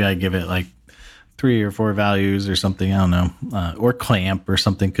know, maybe I give it like 3 or 4 values or something. I don't know, or clamp or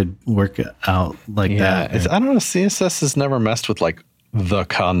something could work out like that. I don't know. CSS has never messed with like the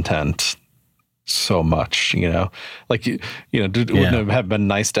content so much, like wouldn't it have been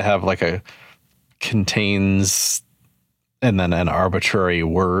nice to have like a contains and then an arbitrary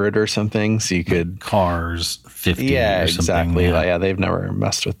word or something, so you could cars 50. Yeah, or something. exactly. Yeah, they've never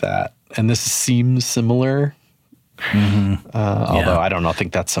messed with that, and this seems similar. Although I don't know, I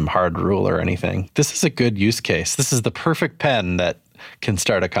think that's some hard rule or anything. This is a good use case. This is the perfect pen that can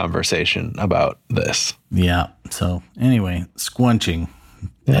start a conversation about this. Yeah. So anyway, sqwunching.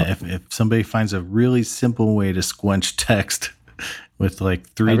 Yeah. If somebody finds a really simple way to sqwunch text with like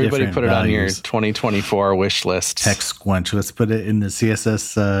 3 Everybody different put it values, on your 2024 wish list. Text sqwunch. Let's put it in the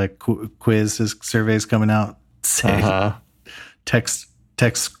CSS quiz. Surveys coming out. Say text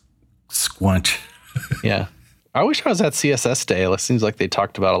sqwunch. Yeah. I wish I was at CSS Day. It seems like they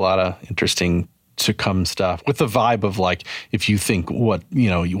talked about a lot of interesting to come stuff with the vibe of like, if you think what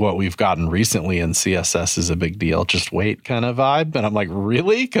we've gotten recently in CSS is a big deal, just wait kind of vibe. And I'm like,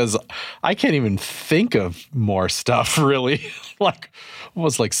 really? Because I can't even think of more stuff really. Like,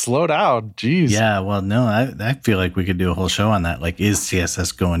 was like, slow down. Jeez. Yeah. Well, no, I feel like we could do a whole show on that. Like, is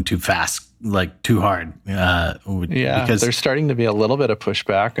CSS going too fast? Like too hard? Because there's starting to be a little bit of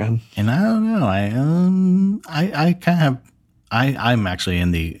pushback. And I don't know. I kind of. I'm actually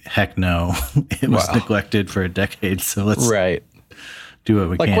in the heck no. It was neglected for a decade, so let's do what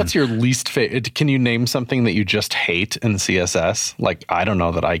we can. Like, what's your least favorite? Can you name something that you just hate in CSS? Like, I don't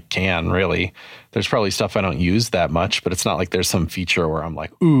know that I can really. There's probably stuff I don't use that much, but it's not like there's some feature where I'm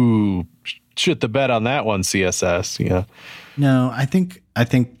like, ooh, shit the bed on that one, CSS. Yeah. No, I think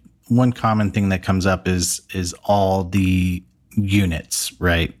one common thing that comes up is all the units,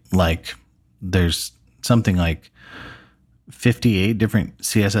 right? Like, there's something like 58 different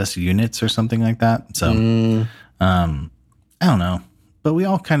CSS units or something like that. So, I don't know. but we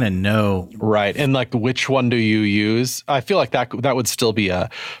all kind of know. Right. And like, which one do you use? I feel like that would still be a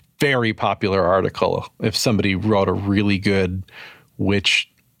very popular article if somebody wrote a really good,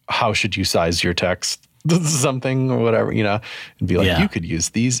 how should you size your text? Something or whatever, you know, and be like, you could use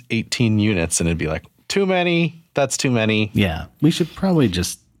these 18 units, and it'd be like, too many. That's too many. Yeah. We should probably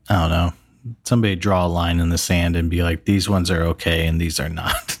just, I don't know, somebody draw a line in the sand and be like, these ones are okay and these are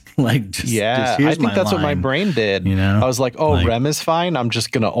not. Like, just I think that's what my brain did. You know, I was like, oh, REM is fine. I'm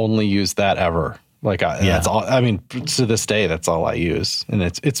just going to only use that ever. Like, that's all. I mean, to this day, that's all I use. And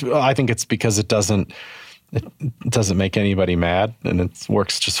I think it's because it doesn't make anybody mad, and it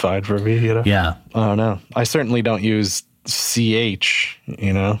works just fine for me, you know? Yeah. I don't know. I certainly don't use CH,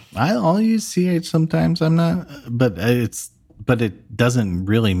 you know? I'll use CH sometimes. I'm not, but it doesn't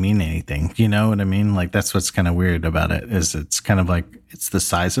really mean anything. You know what I mean? Like, that's what's kind of weird about it, is it's kind of like, it's the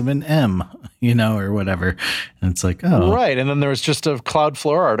size of an M, you know, or whatever. And it's like, oh. Right. And then there was just a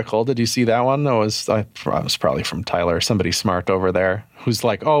Cloudflare article. Did you see that one? That was probably from Tyler, somebody smart over there, who's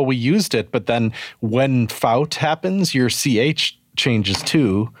like, oh, we used it, but then when FOUT happens, your CH changes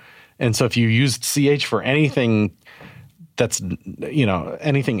too. And so if you used CH for anything that's, you know,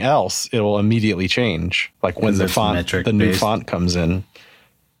 anything else, it will immediately change. Like when the new font comes in.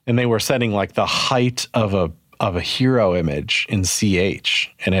 And they were setting like the height of a hero image in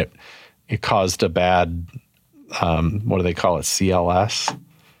CH, and it caused a bad, what do they call it? CLS.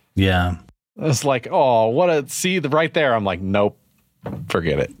 Yeah. It's like, oh, right there. I'm like, nope,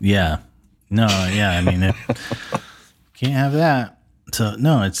 forget it. Yeah. No. Yeah. I mean, can't have that. So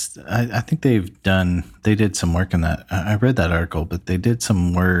no, I think they did some work in that. I read that article, but they did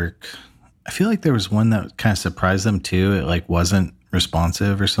some work. I feel like there was one that kind of surprised them too. It like wasn't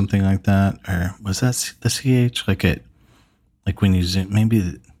responsive or something like that. Or was that the CH? Like when you zoom,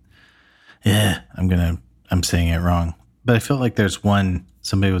 maybe, I'm saying it wrong, but I felt like there's one,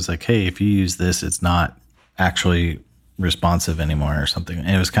 somebody was like, hey, if you use this, it's not actually responsive anymore or something. And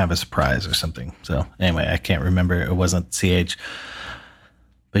it was kind of a surprise or something. So anyway, I can't remember. It wasn't CH.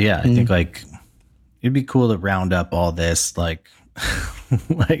 But yeah, I think like it'd be cool to round up all this like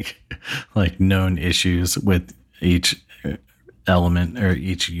like known issues with each element or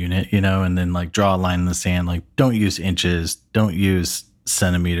each unit, you know, and then like draw a line in the sand, like don't use inches, don't use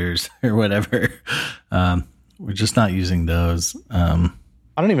centimeters or whatever. We're just not using those. I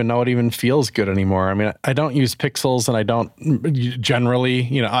don't even know it even feels good anymore. I mean, I don't use pixels, and I don't generally,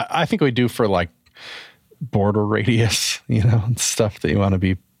 you know, I think we do for like border radius, you know, stuff that you want to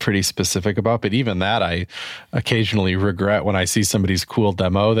be pretty specific about. But even that, I occasionally regret when I see somebody's cool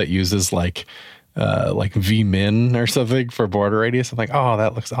demo that uses like vmin or something for border radius. I'm like, oh,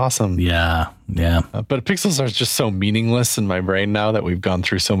 that looks awesome. Yeah. But pixels are just so meaningless in my brain now that we've gone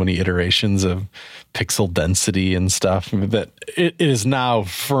through so many iterations of pixel density and stuff that it is now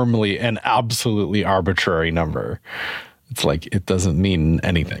firmly an absolutely arbitrary number. It's like, it doesn't mean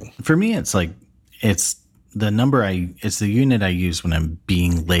anything. For me, it's like, it's the unit I use when I'm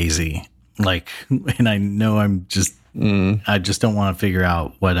being lazy. Like, and I know I just don't want to figure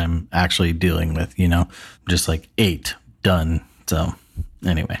out what I'm actually dealing with, you know, just like 8 done. So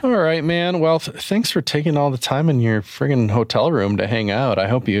anyway. All right, man. Well, thanks for taking all the time in your friggin' hotel room to hang out. I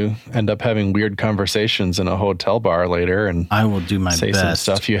hope you end up having weird conversations in a hotel bar later, and I will do my say best.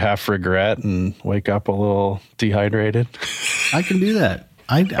 Some stuff you half regret and wake up a little dehydrated. I can do that.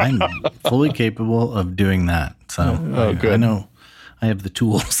 I'm fully capable of doing that. So good. I know I have the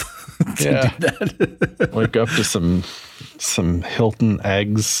tools to do that. Wake up to some Hilton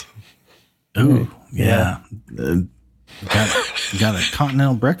eggs. Ooh, yeah. Got a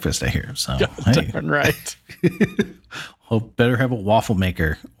continental breakfast, I hear. So darn right. Better have a waffle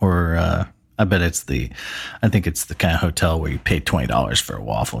maker, or I think it's the kind of hotel where you pay $20 for a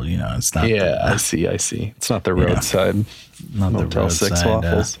waffle. You know, it's not. Yeah, I see. It's not the roadside. Not Motel the roadside 6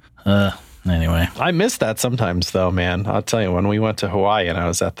 waffles. Anyway, I miss that sometimes, though, man. I'll tell you, when we went to Hawaii and I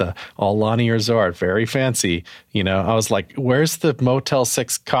was at the Aulani Resort, very fancy, you know, I was like, where's the Motel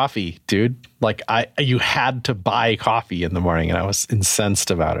 6 coffee, dude? Like, you had to buy coffee in the morning, and I was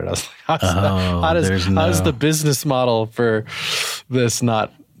incensed about it. I was like, how does the business model for this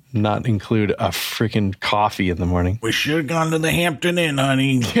not include a freaking coffee in the morning? We should have gone to the Hampton Inn,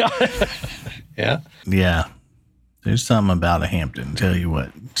 honey. Yeah. Yeah. There's something about a Hampton, tell you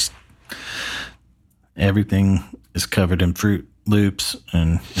what. Everything is covered in Fruit Loops,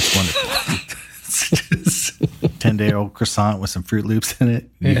 and it's wonderful. It's just 10-day-old croissant with some Fruit Loops in it.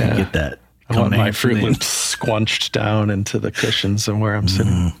 You can get that. I want my Fruit Loops squunched down into the cushions of where I'm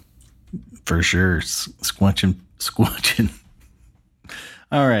sitting. For sure. Sqwunching.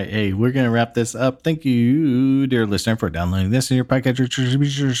 All right. Hey, we're going to wrap this up. Thank you, dear listener, for downloading this in your podcast. Your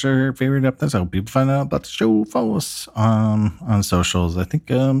favorite up. That's how people find out about the show. Follow us on socials. I think,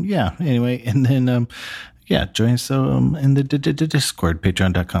 yeah. Anyway, and then, yeah, join us in the Discord,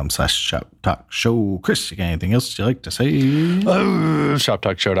 patreon.com/shop talk show. Chris, you got anything else you'd like to say?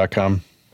 Shoptalkshow.com.